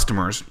target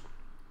customers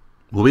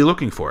will be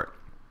looking for it.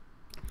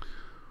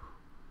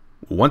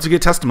 Once you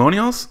get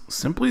testimonials,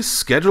 simply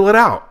schedule it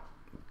out.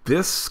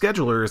 This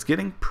scheduler is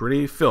getting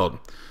pretty filled.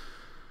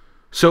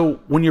 So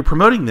when you're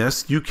promoting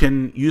this, you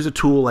can use a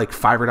tool like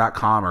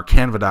Fiverr.com or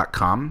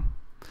Canva.com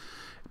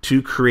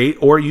to create,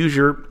 or use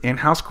your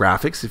in-house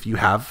graphics if you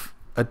have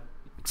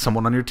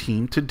someone on your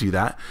team to do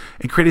that,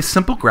 and create a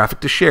simple graphic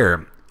to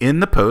share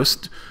in the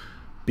post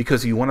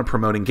because you want to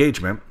promote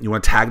engagement. You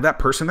want to tag that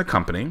person, the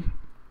company,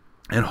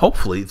 and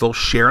hopefully they'll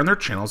share on their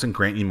channels and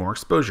grant you more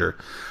exposure.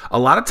 A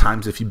lot of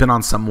times, if you've been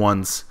on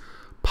someone's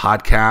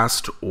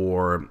podcast,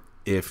 or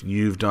if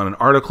you've done an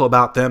article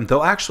about them,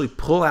 they'll actually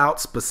pull out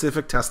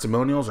specific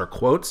testimonials or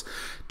quotes,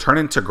 turn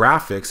into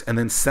graphics, and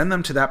then send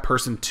them to that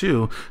person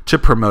too to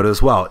promote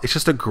as well. It's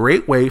just a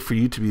great way for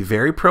you to be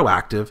very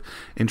proactive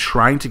in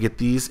trying to get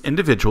these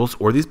individuals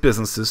or these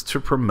businesses to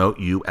promote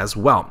you as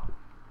well.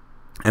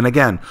 And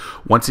again,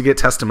 once you get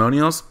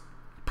testimonials,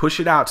 push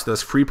it out to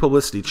those free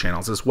publicity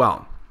channels as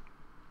well.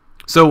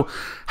 So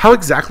how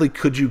exactly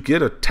could you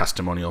get a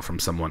testimonial from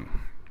someone?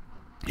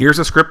 Here's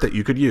a script that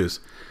you could use.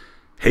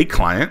 Hey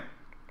client,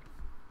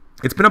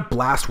 it's been a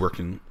blast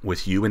working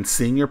with you and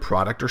seeing your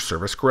product or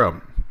service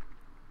grow,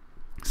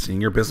 seeing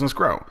your business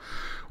grow.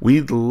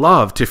 We'd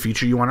love to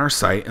feature you on our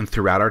site and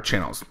throughout our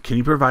channels. Can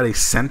you provide a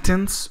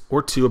sentence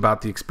or two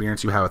about the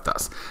experience you had with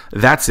us?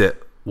 That's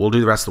it. We'll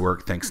do the rest of the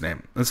work. Thanks,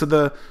 name. And so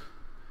the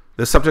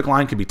subject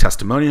line could be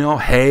testimonial,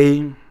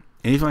 hey,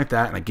 anything like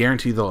that, and I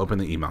guarantee they'll open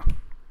the email.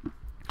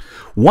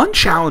 One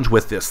challenge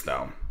with this,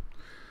 though,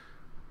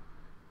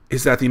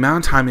 is that the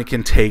amount of time it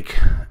can take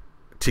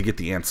to get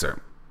the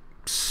answer.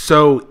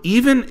 So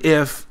even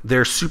if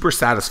they're super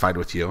satisfied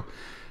with you,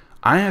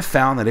 I have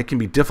found that it can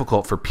be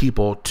difficult for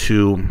people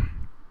to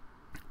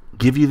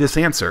give you this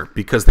answer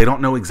because they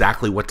don't know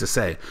exactly what to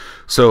say.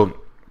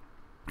 So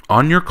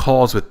on your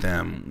calls with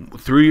them,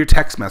 through your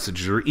text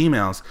messages or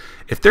emails,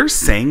 if they're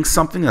saying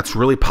something that's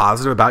really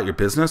positive about your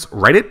business,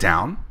 write it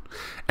down.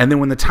 And then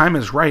when the time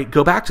is right,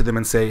 go back to them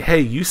and say, hey,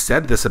 you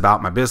said this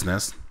about my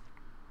business.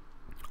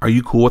 Are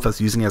you cool with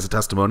us using it as a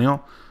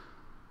testimonial?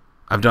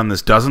 I've done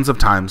this dozens of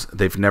times.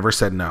 They've never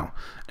said no.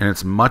 And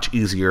it's much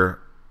easier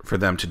for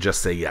them to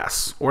just say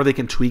yes, or they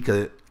can tweak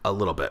it a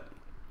little bit.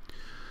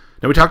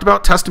 Now, we talked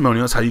about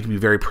testimonials, how you can be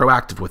very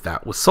proactive with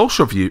that. With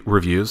social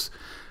reviews,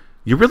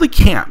 you really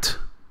can't,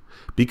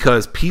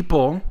 because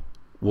people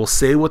will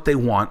say what they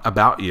want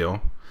about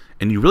you,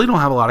 and you really don't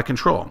have a lot of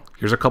control.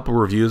 Here's a couple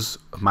reviews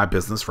of my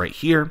business right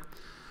here.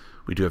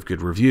 We do have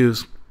good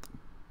reviews.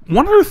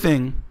 One other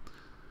thing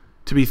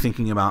to be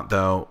thinking about,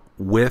 though,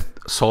 with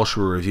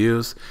social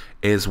reviews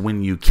is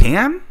when you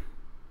can,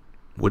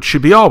 which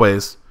should be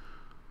always,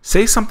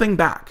 say something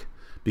back,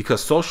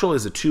 because social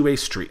is a two-way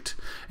street.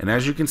 And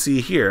as you can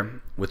see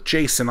here with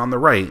Jason on the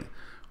right,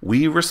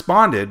 we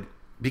responded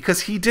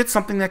because he did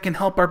something that can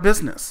help our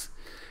business.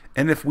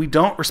 And if we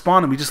don't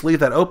respond and we just leave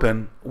that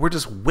open, we're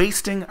just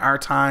wasting our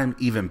time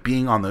even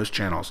being on those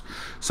channels.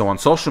 So on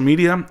social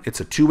media,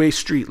 it's a two-way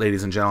street,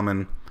 ladies and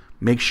gentlemen.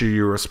 Make sure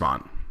you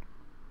respond.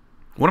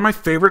 One of my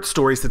favorite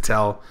stories to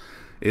tell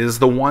is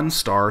the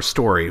 1-star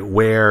story,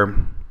 where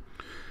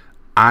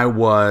I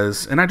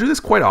was, and I do this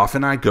quite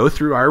often, I go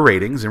through our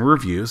ratings and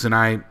reviews and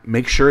I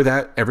make sure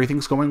that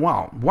everything's going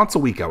well. Once a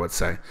week, I would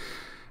say.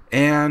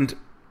 And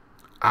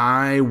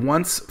I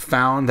once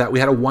found that we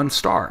had a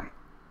 1-star.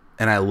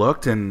 And I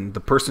looked, and the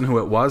person who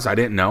it was, I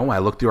didn't know. I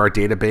looked through our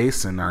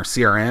database and our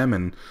CRM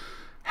and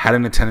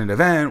hadn't attended an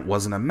event,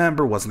 wasn't a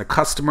member, wasn't a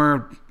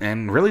customer,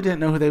 and really didn't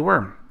know who they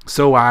were.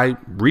 So I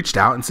reached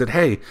out and said,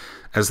 hey,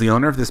 as the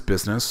owner of this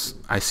business,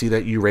 I see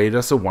that you rated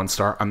us a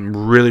 1-star. I'm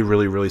really,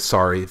 really, really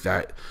sorry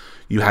that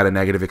you had a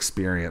negative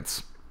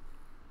experience.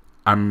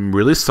 I'm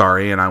really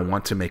sorry, and I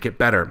want to make it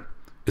better.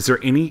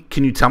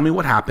 Can you tell me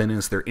what happened?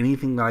 Is there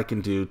anything that I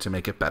can do to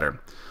make it better?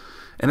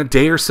 And a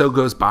day or so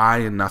goes by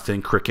and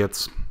nothing,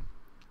 crickets.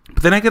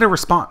 But then I get a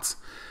response,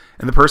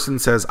 and the person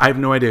says, I have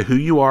no idea who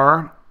you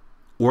are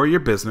or your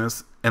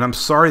business, and I'm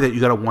sorry that you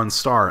got a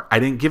 1-star. I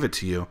didn't give it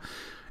to you,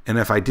 and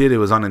if I did, it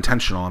was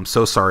unintentional. I'm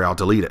so sorry. I'll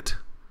delete it.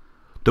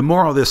 The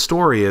moral of this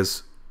story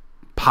is,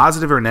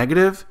 positive or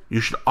negative,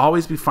 you should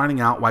always be finding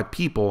out why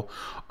people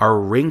are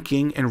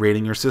ranking and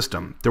rating your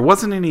system. There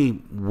wasn't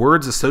any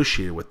words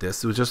associated with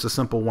this. It was just a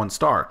simple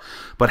 1-star.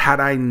 But had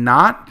I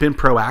not been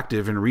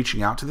proactive in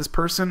reaching out to this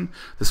person,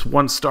 this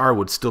 1-star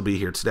would still be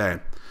here today.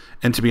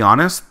 And to be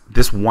honest,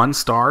 this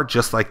 1-star,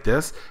 just like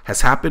this,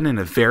 has happened in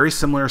a very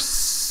similar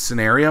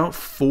scenario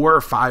 4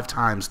 or 5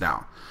 times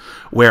now,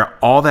 where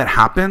all that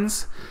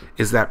happens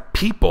is that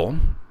people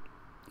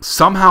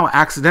somehow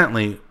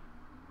accidentally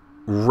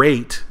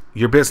rate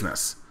your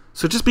business.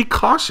 So just be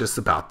cautious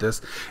about this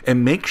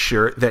and make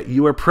sure that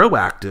you are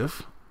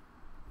proactive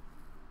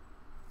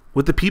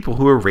with the people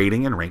who are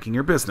rating and ranking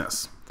your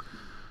business.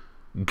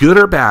 Good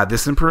or bad,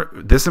 this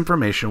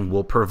information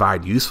will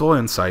provide useful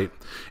insight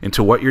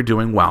into what you're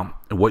doing well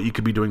and what you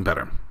could be doing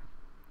better.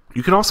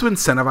 You could also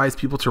incentivize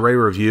people to write a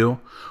review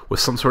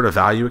with some sort of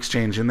value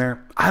exchange in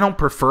there. I don't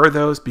prefer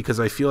those because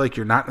I feel like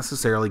you're not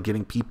necessarily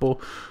getting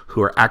people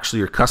who are actually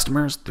your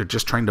customers. They're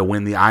just trying to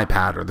win the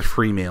iPad or the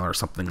free mail or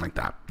something like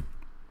that.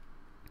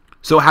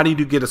 So how do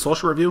you get a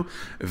social review?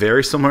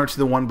 Very similar to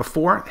the one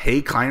before.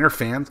 Hey, client or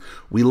fans,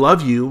 we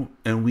love you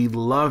and we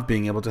love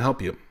being able to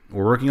help you.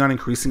 We're working on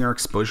increasing our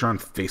exposure on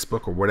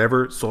Facebook or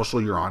whatever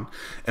social you're on,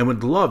 and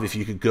would love if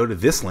you could go to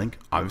this link,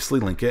 obviously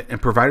link it, and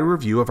provide a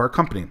review of our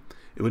company.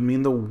 It would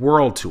mean the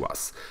world to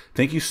us.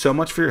 Thank you so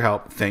much for your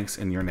help. Thanks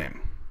in your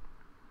name.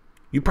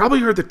 You probably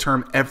heard the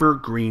term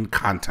evergreen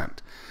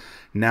content.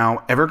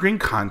 Now, evergreen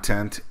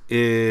content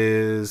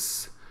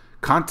is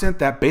content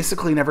that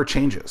basically never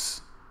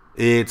changes.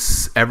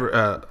 It's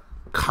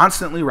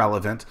constantly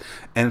relevant,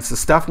 and it's the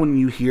stuff when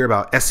you hear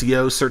about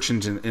SEO, search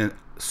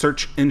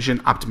engine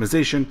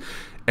optimization.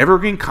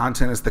 Evergreen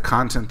content is the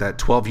content that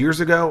 12 years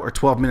ago or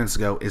 12 minutes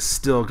ago is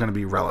still going to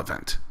be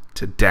relevant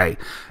today.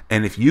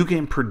 And if you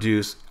can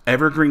produce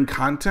evergreen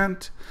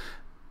content,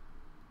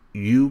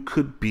 you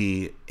could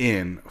be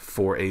in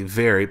for a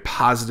very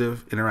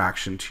positive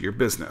interaction to your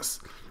business.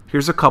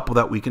 Here's a couple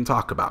that we can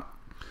talk about.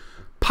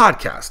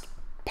 Podcasts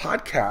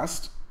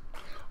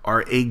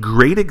are a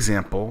great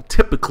example,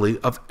 typically,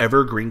 of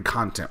evergreen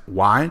content.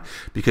 Why?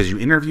 Because you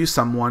interview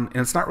someone and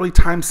it's not really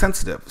time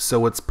sensitive,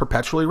 so it's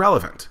perpetually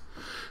relevant.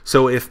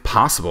 So if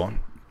possible,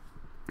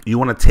 you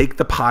want to take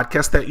the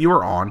podcast that you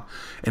are on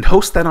and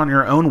host that on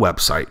your own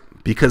website,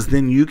 because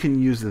then you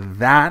can use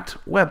that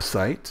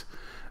website,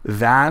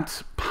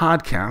 that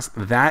podcast,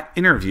 that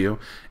interview,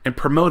 and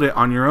promote it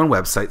on your own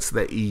website so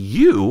that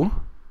you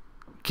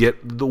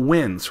get the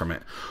wins from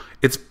it.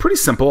 It's pretty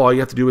simple. All you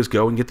have to do is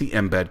go and get the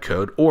embed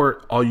code,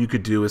 or all you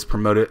could do is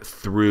promote it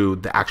through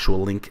the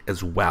actual link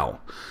as well.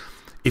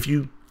 If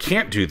you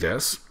can't do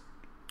this,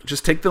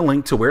 just take the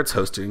link to where it's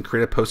hosted and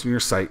create a post on your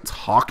site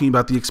talking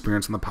about the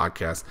experience on the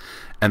podcast,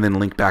 and then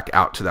link back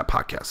out to that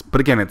podcast.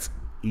 But again, it's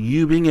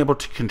you being able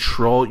to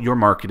control your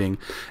marketing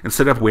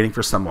instead of waiting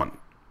for someone.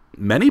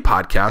 Many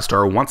podcasts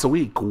are once a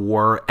week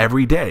or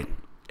every day.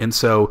 And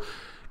so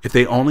if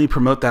they only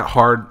promote that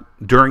hard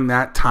during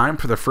that time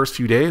for the first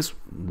few days,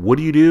 what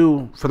do you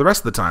do for the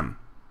rest of the time?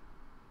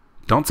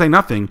 Don't say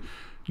nothing.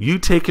 You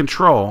take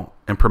control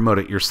and promote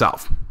it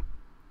yourself.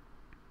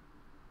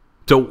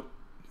 So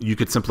you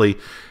could simply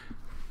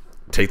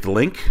take the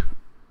link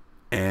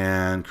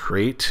and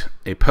create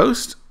a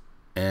post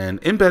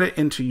and embed it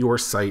into your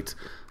site,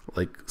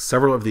 like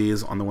several of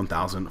these on the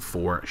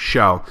 1004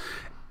 show,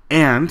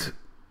 and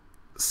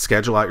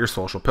schedule out your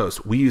social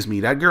posts. We use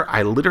Meet Edgar.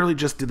 I literally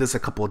just did this a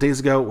couple of days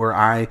ago where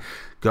I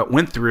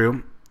went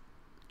through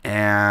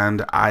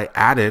and I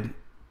added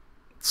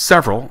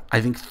several, I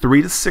think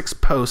 3 to 6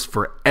 posts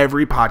for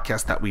every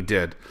podcast that we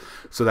did,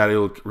 so that it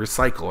will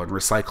recycle and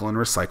recycle and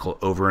recycle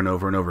over and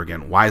over and over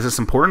again. Why is this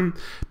important?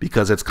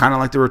 Because it's kind of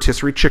like the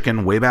rotisserie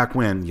chicken way back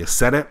when. You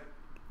set it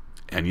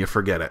and you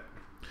forget it.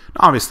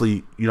 Now,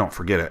 obviously, you don't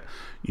forget it.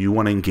 You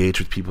want to engage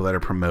with people that are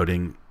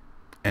promoting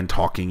and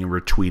talking and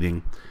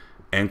retweeting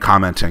and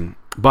commenting.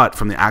 But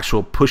from the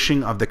actual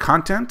pushing of the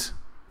content,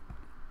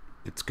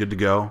 it's good to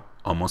go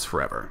almost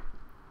forever.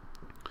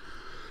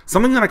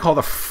 Something that I call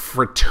the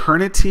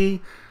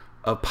fraternity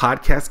of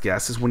podcast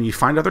guests is when you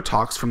find other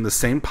talks from the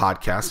same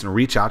podcast and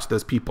reach out to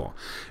those people.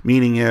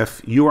 Meaning,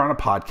 if you are on a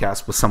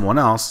podcast with someone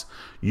else,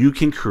 you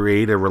can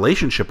create a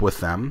relationship with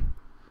them,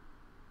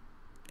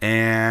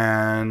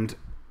 and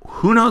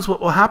who knows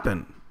what will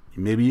happen.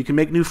 Maybe you can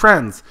make new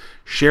friends,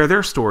 share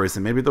their stories,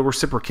 and maybe they'll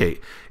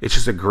reciprocate. It's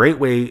just a great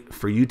way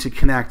for you to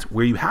connect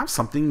where you have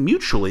something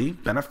mutually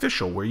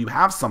beneficial, where you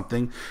have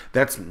something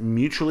that's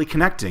mutually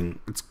connecting.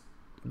 It's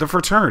the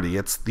fraternity.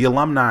 It's the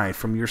alumni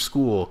from your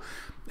school.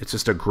 It's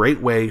just a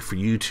great way for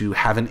you to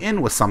have an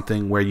in with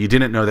something where you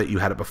didn't know that you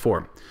had it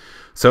before.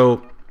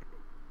 So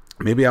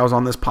maybe I was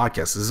on this podcast.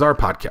 This is our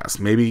podcast.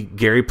 Maybe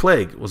Gary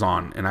Plague was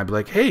on, and I'd be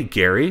like, hey,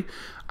 Gary.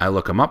 I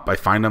look him up. I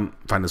find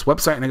his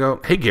website, and I go,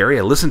 hey, Gary,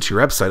 I listened to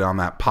your website on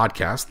that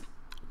podcast.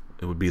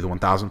 It would be the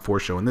 1004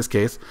 show in this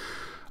case.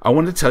 I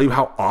wanted to tell you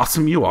how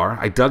awesome you are.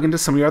 I dug into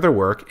some of your other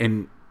work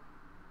and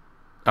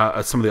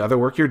some of the other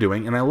work you're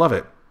doing, and I love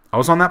it. I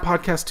was on that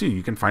podcast too.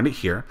 You can find it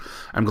here.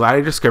 I'm glad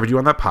I discovered you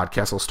on that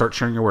podcast. I'll start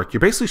sharing your work.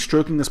 You're basically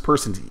stroking this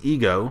person's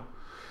ego,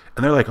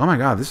 and they're like, oh my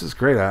God, this is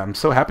great. I'm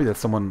so happy that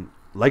someone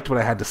liked what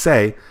I had to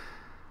say.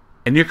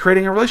 And you're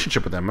creating a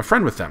relationship with them, a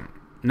friend with them.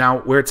 Now,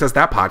 where it says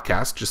that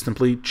podcast, just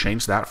simply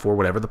change that for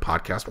whatever the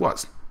podcast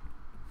was.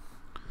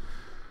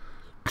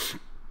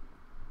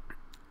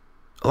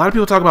 A lot of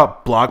people talk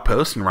about blog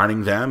posts and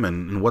writing them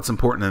and what's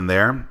important in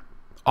there.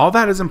 All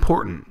that is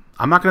important.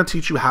 I'm not going to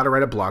teach you how to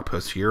write a blog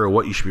post here or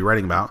what you should be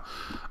writing about.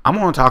 I'm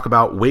going to talk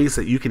about ways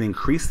that you can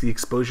increase the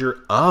exposure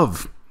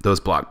of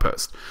those blog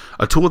posts.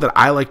 A tool that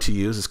I like to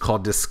use is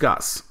called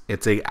Discuss.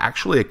 It's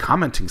actually a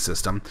commenting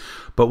system,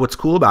 but what's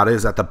cool about it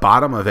is at the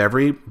bottom of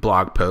every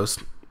blog post,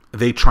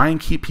 they try and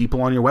keep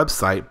people on your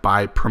website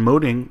by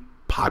promoting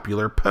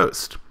popular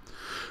posts.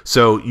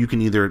 So you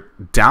can either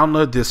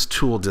download this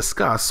tool,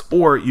 Discuss,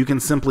 or you can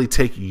simply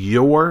take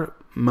your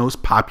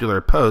most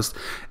popular post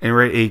and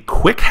write a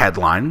quick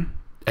headline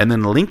and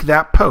then link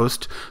that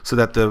post so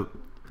that the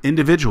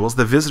individuals,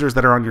 the visitors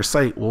that are on your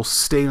site, will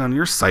stay on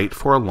your site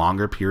for a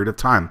longer period of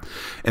time.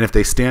 And if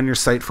they stay on your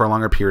site for a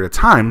longer period of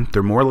time,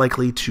 they're more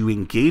likely to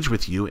engage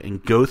with you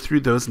and go through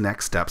those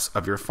next steps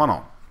of your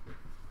funnel.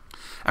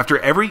 After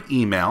every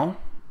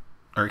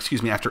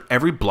after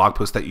every blog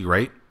post that you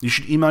write, you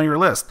should email your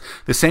list.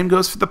 The same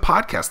goes for the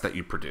podcast that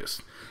you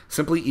produce.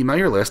 Simply email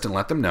your list and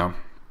let them know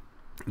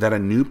that a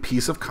new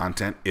piece of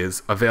content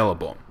is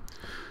available.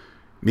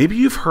 Maybe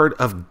you've heard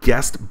of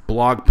guest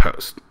blog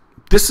posts.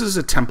 This is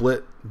a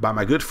template by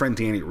my good friend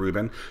Danny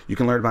Rubin. You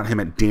can learn about him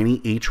at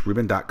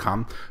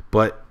DannyHRubin.com,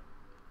 but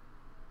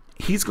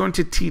he's going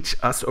to teach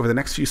us over the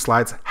next few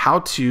slides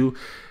how to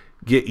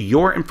get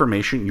your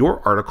information,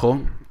 your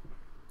article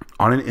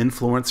on an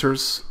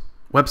influencer's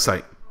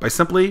website by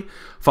simply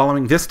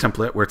following this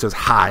template where it says,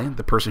 hi,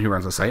 the person who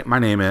runs the site, my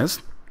name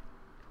is,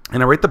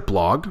 and I write the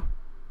blog,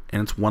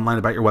 and it's one line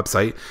about your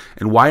website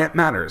and why it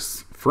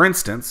matters. For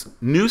instance,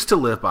 news to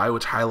live by,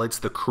 which highlights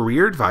the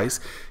career advice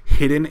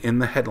hidden in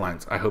the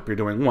headlines. I hope you're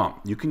doing well.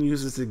 You can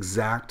use this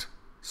exact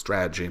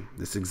strategy,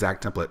 this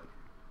exact template.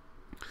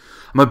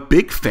 I'm a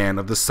big fan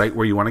of the site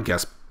where you want to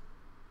guest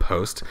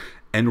post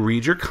and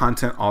read your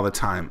content all the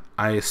time.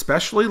 I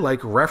especially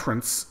like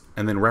reference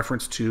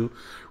to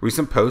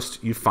recent posts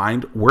you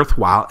find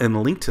worthwhile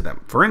and link to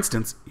them. For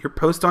instance, your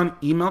post on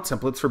email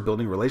templates for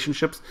building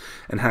relationships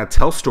and how to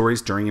tell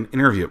stories during an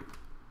interview.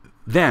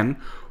 Then,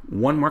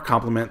 one more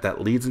compliment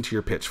that leads into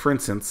your pitch. For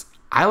instance,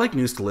 I like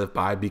news to live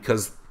by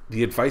because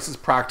the advice is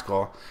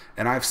practical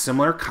and I have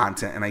similar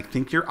content and I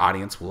think your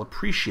audience will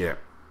appreciate it.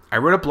 I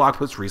wrote a blog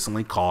post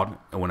recently called,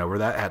 I went over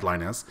that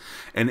headline is,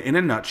 and in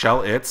a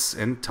nutshell,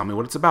 and tell me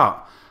what it's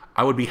about.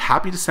 I would be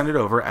happy to send it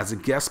over as a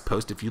guest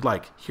post if you'd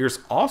like. Here's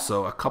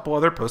also a couple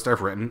other posts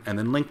I've written and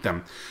then link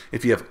them.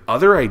 If you have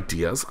other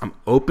ideas, I'm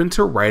open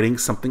to writing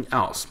something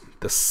else.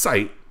 The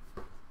site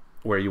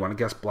where you want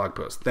to guest blog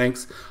post.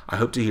 Thanks. I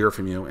hope to hear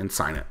from you and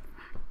sign it.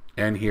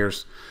 And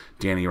here's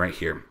Danny right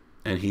here.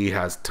 And he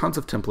has tons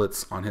of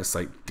templates on his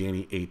site,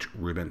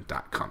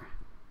 DannyHRubin.com.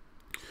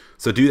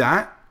 So do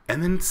that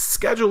and then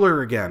schedule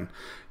her again.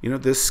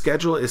 This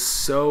schedule is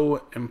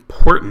so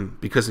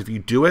important because if you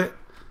do it,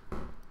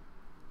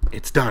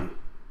 it's done.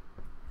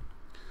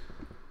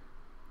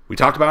 We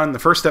talked about in the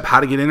first step how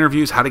to get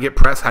interviews, how to get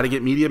press, how to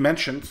get media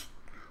mentions.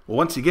 Well,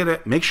 once you get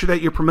it, make sure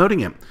that you're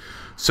promoting it.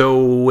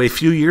 So a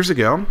few years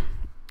ago,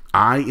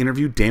 I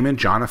interviewed Daymond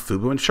John of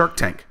Fubo and Shark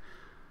Tank.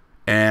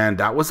 And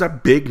that was a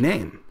big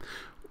name.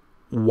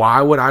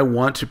 Why would I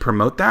want to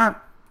promote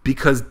that?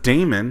 Because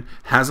Daymond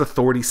has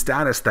authority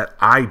status that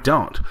I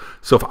don't.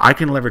 So if I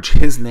can leverage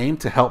his name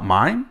to help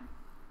mine,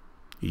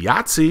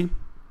 Yahtzee.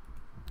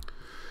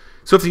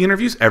 So if the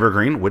interview's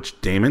evergreen,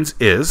 which Daymond's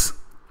is,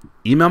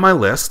 email my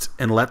list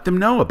and let them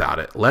know about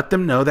it. Let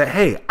them know that,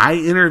 hey, I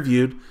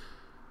interviewed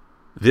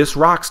this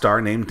rock star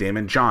named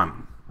Daymond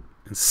John.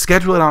 And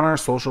schedule it on our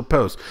social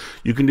post.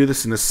 You can do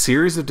this in a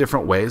series of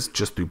different ways,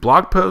 just through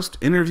blog posts,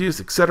 interviews,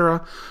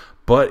 etc.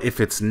 But if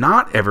it's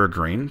not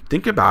evergreen,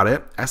 think about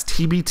it as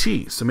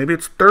TBT. So maybe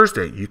it's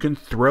Thursday. You can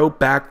throw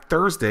back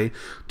Thursday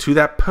to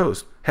that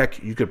post.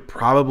 Heck, you could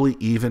probably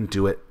even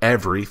do it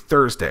every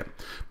Thursday.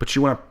 But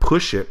you want to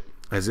push it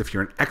as if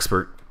you're an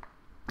expert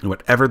in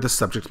whatever the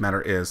subject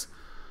matter is.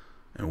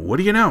 And what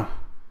do you know?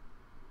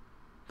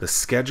 The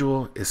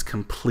schedule is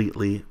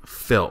completely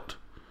filled.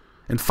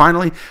 And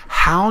finally,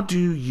 how do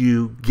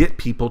you get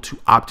people to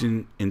opt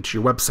in into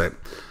your website?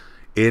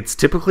 It's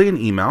typically an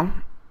email,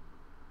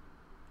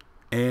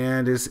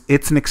 and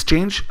it's an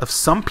exchange of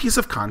some piece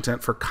of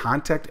content for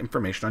contact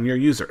information on your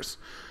users.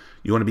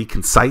 You want to be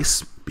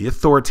concise, be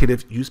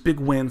authoritative, use big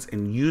wins,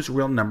 and use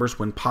real numbers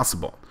when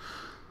possible.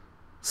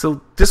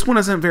 So this one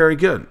isn't very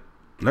good.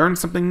 Learn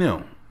something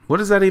new. What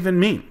does that even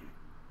mean?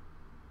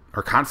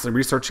 Or constantly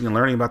researching and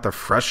learning about the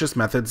freshest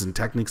methods and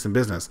techniques in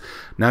business.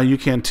 Now you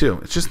can too.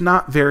 It's just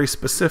not very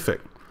specific.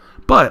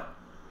 But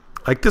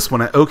like this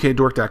one at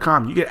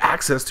okdork.com, you get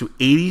access to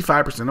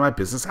 85% of my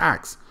business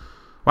hacks.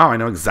 Wow, I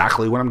know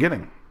exactly what I'm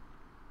getting.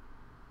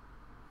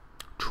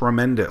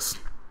 Tremendous.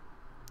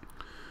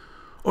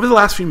 Over the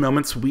last few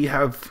moments, we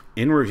have,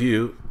 in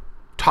review,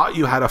 taught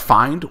you how to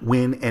find,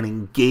 win, and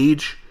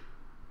engage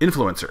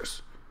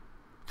influencers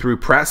through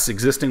press,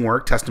 existing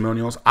work,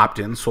 testimonials,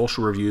 opt-ins,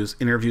 social reviews,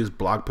 interviews,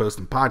 blog posts,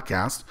 and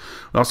podcasts.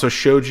 We also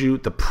showed you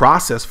the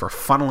process for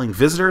funneling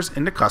visitors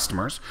into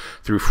customers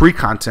through free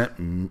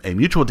content, a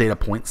mutual data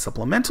point,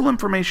 supplemental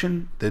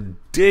information, the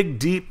dig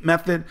deep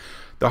method,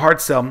 the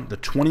hard sell, the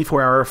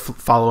 24-hour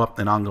follow-up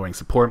and ongoing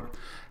support,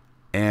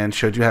 and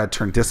showed you how to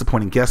turn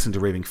disappointing guests into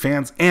raving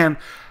fans, and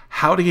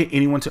how to get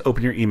anyone to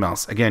open your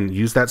emails. Again,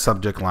 use that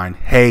subject line.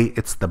 Hey,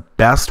 it's the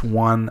best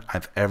one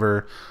I've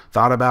ever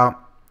thought about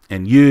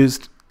and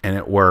used, and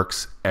it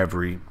works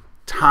every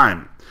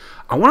time.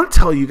 I want to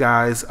tell you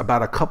guys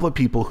about a couple of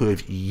people who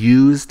have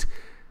used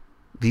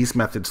these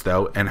methods,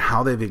 though, and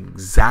how they've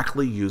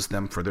exactly used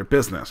them for their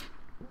business.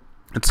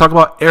 Let's talk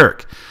about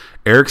Eric.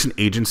 Eric's an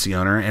agency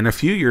owner, and a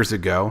few years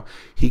ago,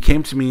 he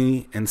came to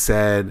me and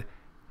said,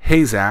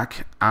 hey,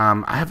 Zach,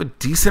 I have a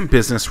decent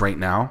business right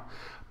now,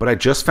 but I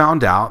just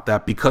found out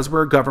that because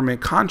we're a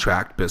government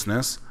contract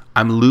business,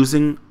 I'm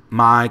losing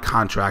my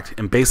contract.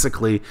 And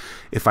basically,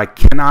 if I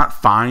cannot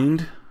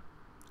find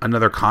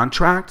another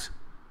contract,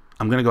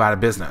 I'm going to go out of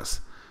business.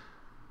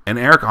 And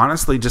Eric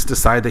honestly just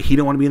decided that he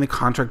didn't want to be in the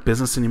contract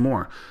business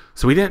anymore.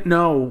 So he didn't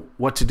know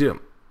what to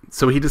do.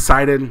 So he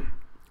decided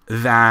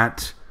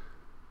that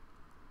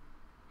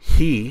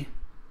he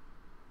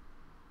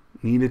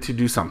needed to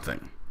do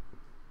something.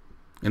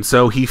 And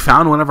so he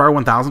found one of our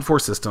 1004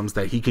 systems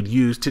that he could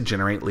use to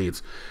generate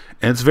leads.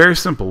 And it's very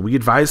simple. We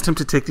advised him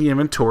to take the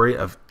inventory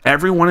of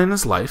everyone in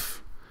his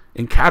life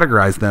and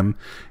categorize them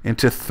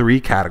into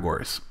 3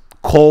 categories: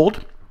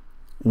 cold,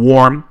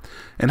 warm,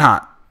 and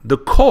hot. The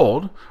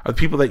cold are the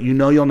people that you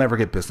know you'll never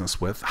get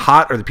business with.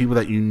 Hot are the people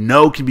that you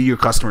know can be your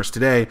customers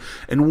today.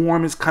 And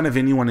warm is kind of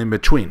anyone in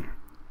between.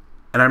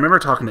 And I remember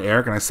talking to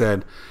Eric and I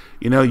said,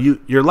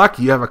 you're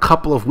lucky. You have a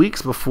couple of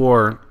weeks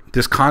before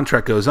this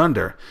contract goes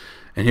under.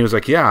 And he was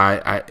like,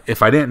 yeah,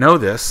 if I didn't know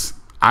this,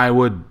 I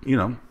would,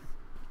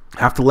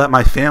 have to let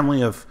my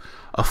family of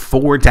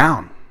 4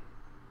 down.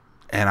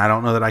 And I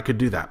don't know that I could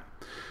do that.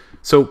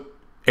 So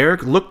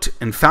Eric looked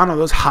and found all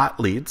those hot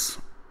leads.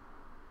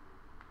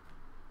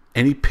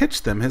 And he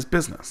pitched them his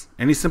business.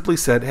 And he simply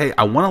said, hey,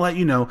 I want to let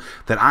you know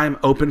that I'm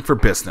open for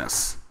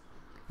business.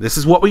 This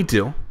is what we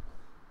do.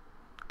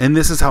 And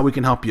this is how we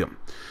can help you.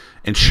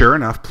 And sure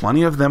enough,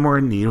 plenty of them were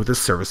in need with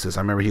his services. I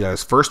remember he got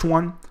his first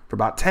one for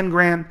about 10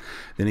 grand.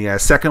 Then he got a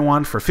second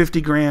one for 50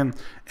 grand.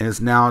 And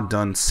has now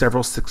done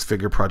several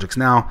 6-figure projects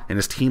now. And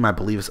his team, I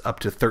believe, is up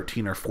to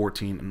 13 or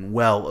 14 and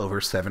well over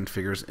 7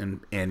 figures in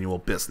annual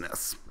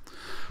business.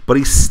 But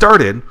he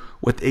started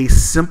with a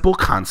simple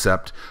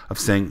concept of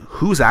saying,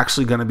 who's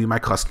actually going to be my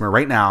customer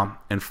right now,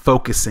 and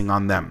focusing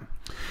on them.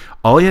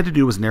 All he had to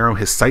do was narrow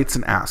his sights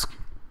and ask.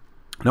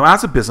 Now,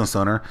 as a business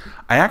owner,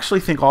 I actually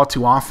think all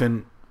too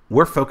often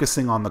we're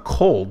focusing on the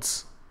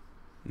colds,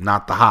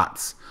 not the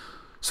hots.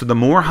 So the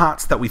more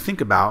hots that we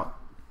think about,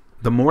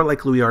 the more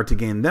likely we are to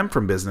gain them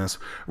from business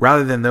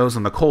rather than those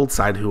on the cold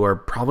side who are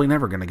probably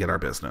never going to get our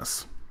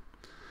business.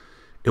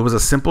 It was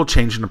a simple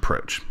change in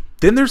approach.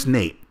 Then there's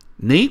Nate.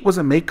 Nate was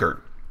a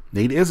maker.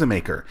 Nate is a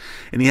maker.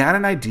 And he had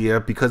an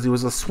idea because he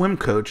was a swim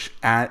coach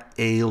at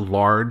a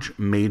large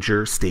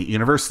major state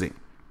university.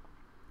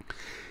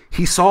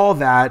 He saw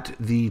that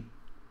the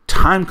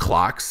time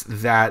clocks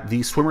that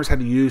these swimmers had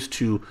to use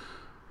to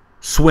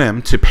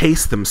swim, to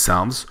pace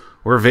themselves,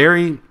 were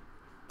very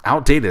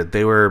outdated.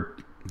 They were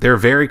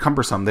very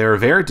cumbersome. They were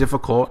very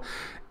difficult.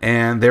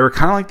 And they were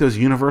kind of like those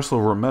universal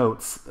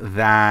remotes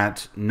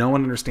that no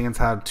one understands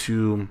how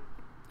to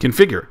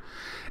configure.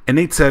 And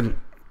Nate said,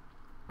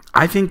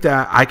 I think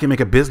that I can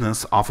make a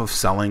business off of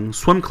selling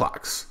swim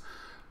clocks.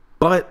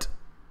 But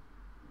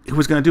he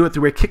was going to do it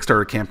through a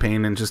Kickstarter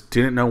campaign and just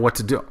didn't know what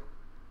to do.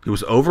 He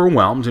was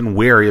overwhelmed and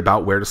wary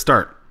about where to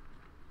start.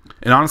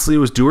 And honestly, it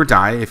was do or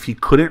die. If he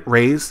couldn't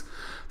raise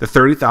the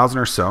 $30,000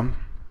 or so,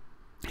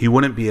 he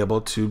wouldn't be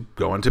able to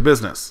go into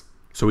business.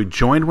 So he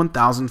joined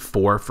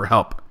 1004 for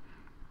help.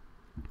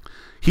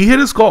 He hit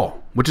his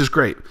goal, which is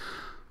great.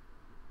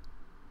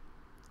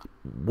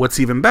 What's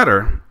even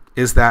better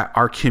is that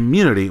our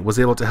community was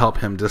able to help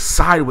him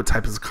decide what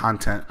types of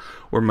content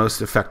were most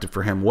effective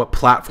for him, what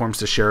platforms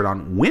to share it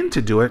on, when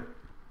to do it,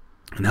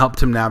 and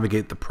helped him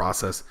navigate the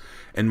process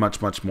and much,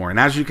 much more. And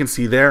as you can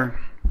see there,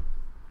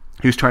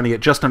 he was trying to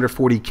get just under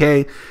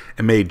 40K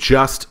and made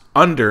just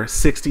under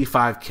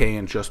 65K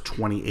in just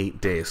 28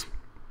 days.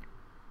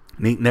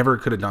 Nate never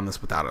could have done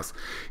this without us.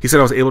 He said,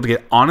 I was able to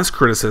get honest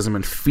criticism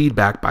and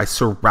feedback by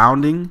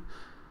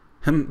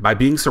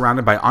being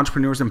surrounded by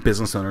entrepreneurs and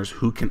business owners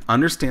who can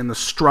understand the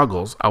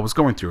struggles I was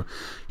going through.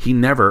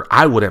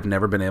 I would have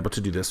never been able to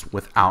do this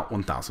without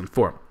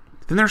 1004.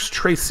 Then there's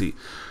Tracy,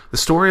 the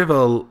story of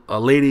a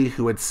lady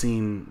who had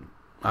seen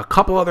a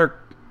couple other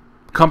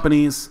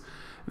companies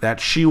that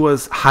she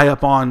was high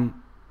up on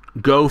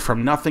go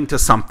from nothing to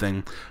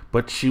something,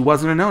 but she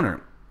wasn't an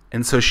owner.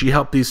 And so she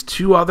helped these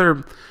 2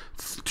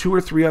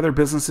 or 3 other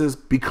businesses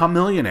become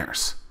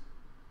millionaires.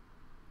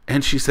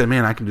 And she said,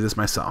 man, I can do this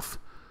myself.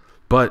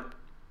 But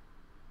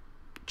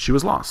she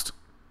was lost.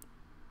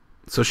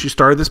 So she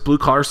started this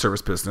blue-collar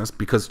service business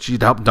because she'd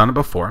done it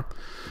before,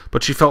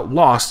 but she felt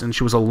lost and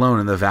she was alone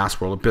in the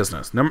vast world of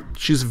business. Now,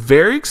 she's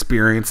very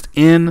experienced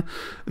in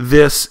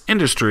this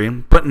industry,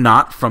 but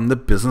not from the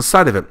business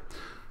side of it.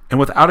 And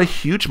without a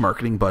huge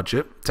marketing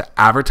budget to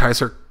advertise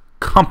her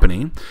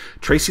company,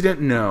 Tracy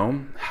didn't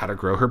know how to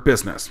grow her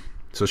business.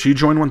 So she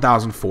joined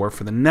 1004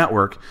 for the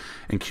network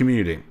and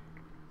community.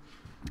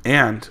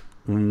 And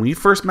when we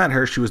first met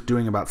her, she was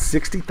doing about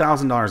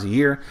 $60,000 a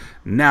year.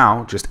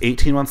 Now, just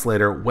 18 months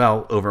later,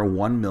 well over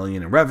 $1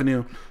 million in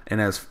revenue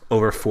and has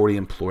over 40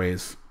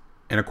 employees.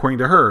 And according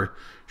to her,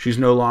 she's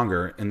no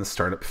longer in the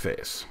startup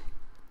phase.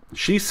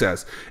 She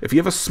says, if you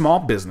have a small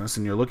business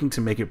and you're looking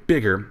to make it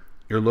bigger,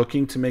 you're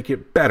looking to make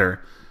it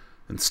better,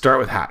 then start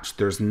with Hatch.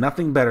 There's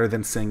nothing better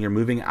than saying you're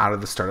moving out of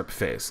the startup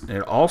phase. And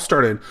it all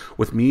started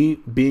with me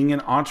being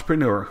an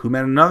entrepreneur who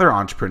met another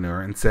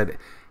entrepreneur and said,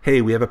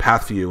 hey, we have a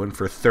path for you. And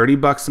for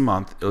 $30 a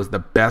month, it was the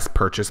best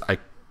purchase I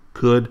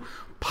could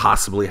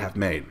possibly have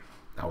made.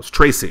 That was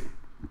Tracy.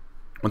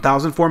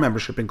 1004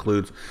 membership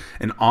includes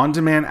an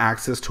on-demand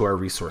access to our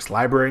resource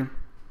library,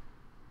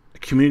 a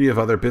community of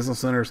other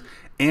business owners,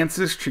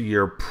 answers to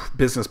your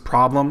business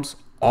problems,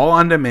 all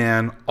on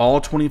demand, all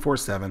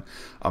 24/7,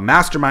 a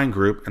mastermind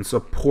group, and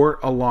support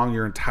along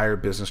your entire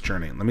business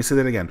journey. Let me say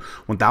that again.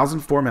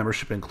 1004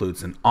 membership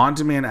includes an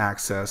on-demand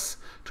access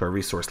to our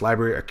resource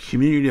library, a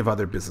community of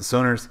other business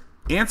owners,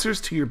 answers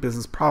to your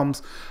business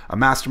problems, a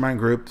mastermind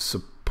group,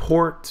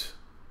 support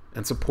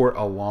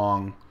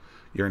along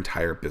your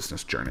entire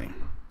business journey.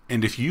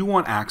 And if you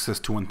want access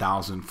to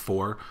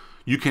 1004,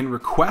 you can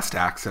request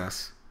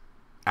access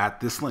at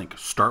this link,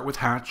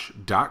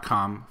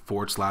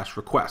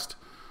 startwithhatch.com/request.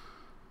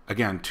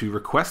 Again, to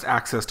request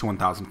access to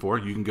 1004,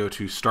 you can go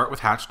to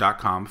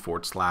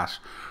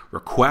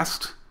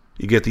startwithhatch.com/request.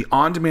 You get the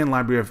on-demand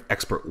library of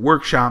expert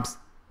workshops,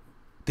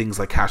 things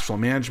like cash flow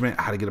management,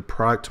 how to get a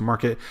product to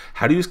market,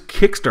 how to use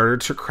Kickstarter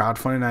to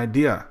crowdfund an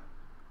idea,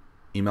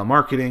 email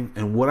marketing,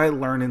 and what I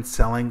learned in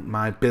selling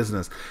my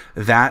business.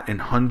 That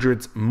and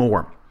hundreds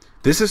more.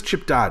 This is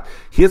Chip Dodd.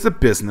 He has a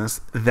business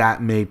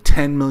that made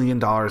 $10 million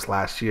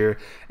last year,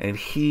 and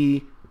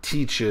he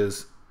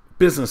teaches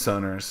business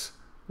owners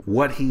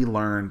what he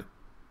learned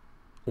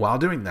while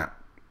doing that.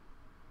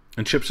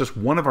 And Chip's just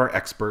one of our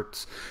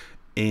experts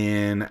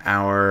in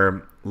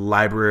our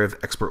library of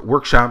expert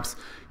workshops.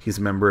 He's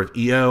a member of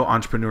EO,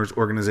 Entrepreneurs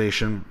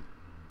Organization.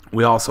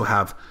 We also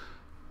have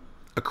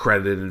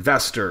accredited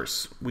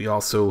investors. We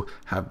also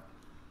have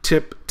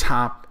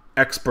tip-top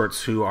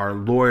experts who are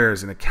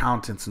lawyers and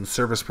accountants and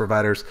service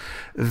providers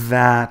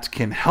that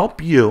can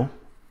help you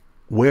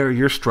where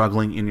you're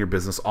struggling in your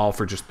business, all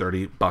for just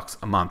 $30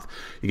 a month.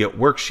 You get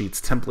worksheets,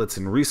 templates,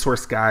 and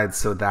resource guides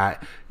so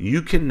that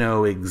you can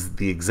know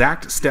the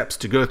exact steps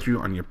to go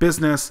through on your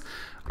business.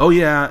 Oh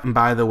yeah, and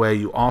by the way,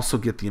 you also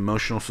get the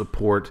emotional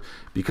support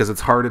because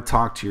it's hard to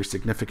talk to your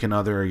significant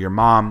other or your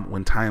mom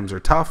when times are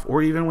tough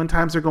or even when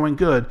times are going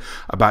good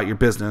about your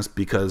business,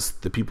 because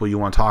the people you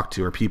want to talk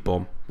to are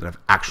people that have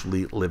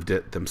actually lived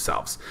it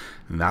themselves.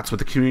 And that's what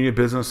the community of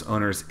business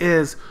owners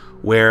is,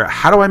 where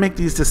how do I make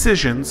these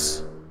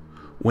decisions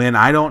when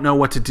I don't know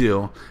what to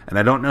do and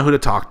I don't know who to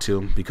talk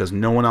to because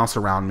no one else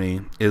around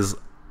me is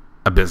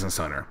a business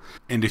owner.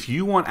 And if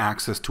you want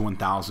access to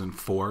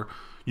 1004,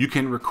 you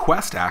can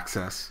request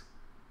access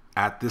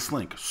at this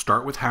link,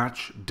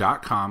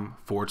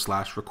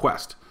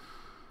 startwithhatch.com/request.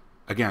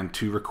 Again,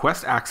 to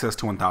request access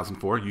to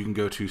 1004, you can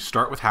go to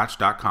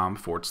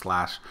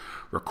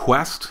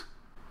startwithhatch.com/request,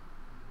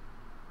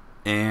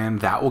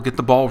 and that will get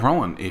the ball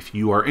rolling. If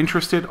you are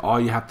interested, all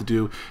you have to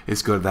do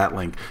is go to that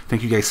link.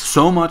 Thank you guys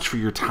so much for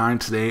your time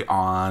today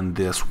on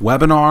this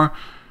webinar.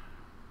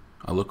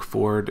 I look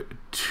forward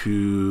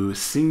to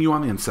seeing you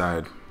on the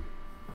inside.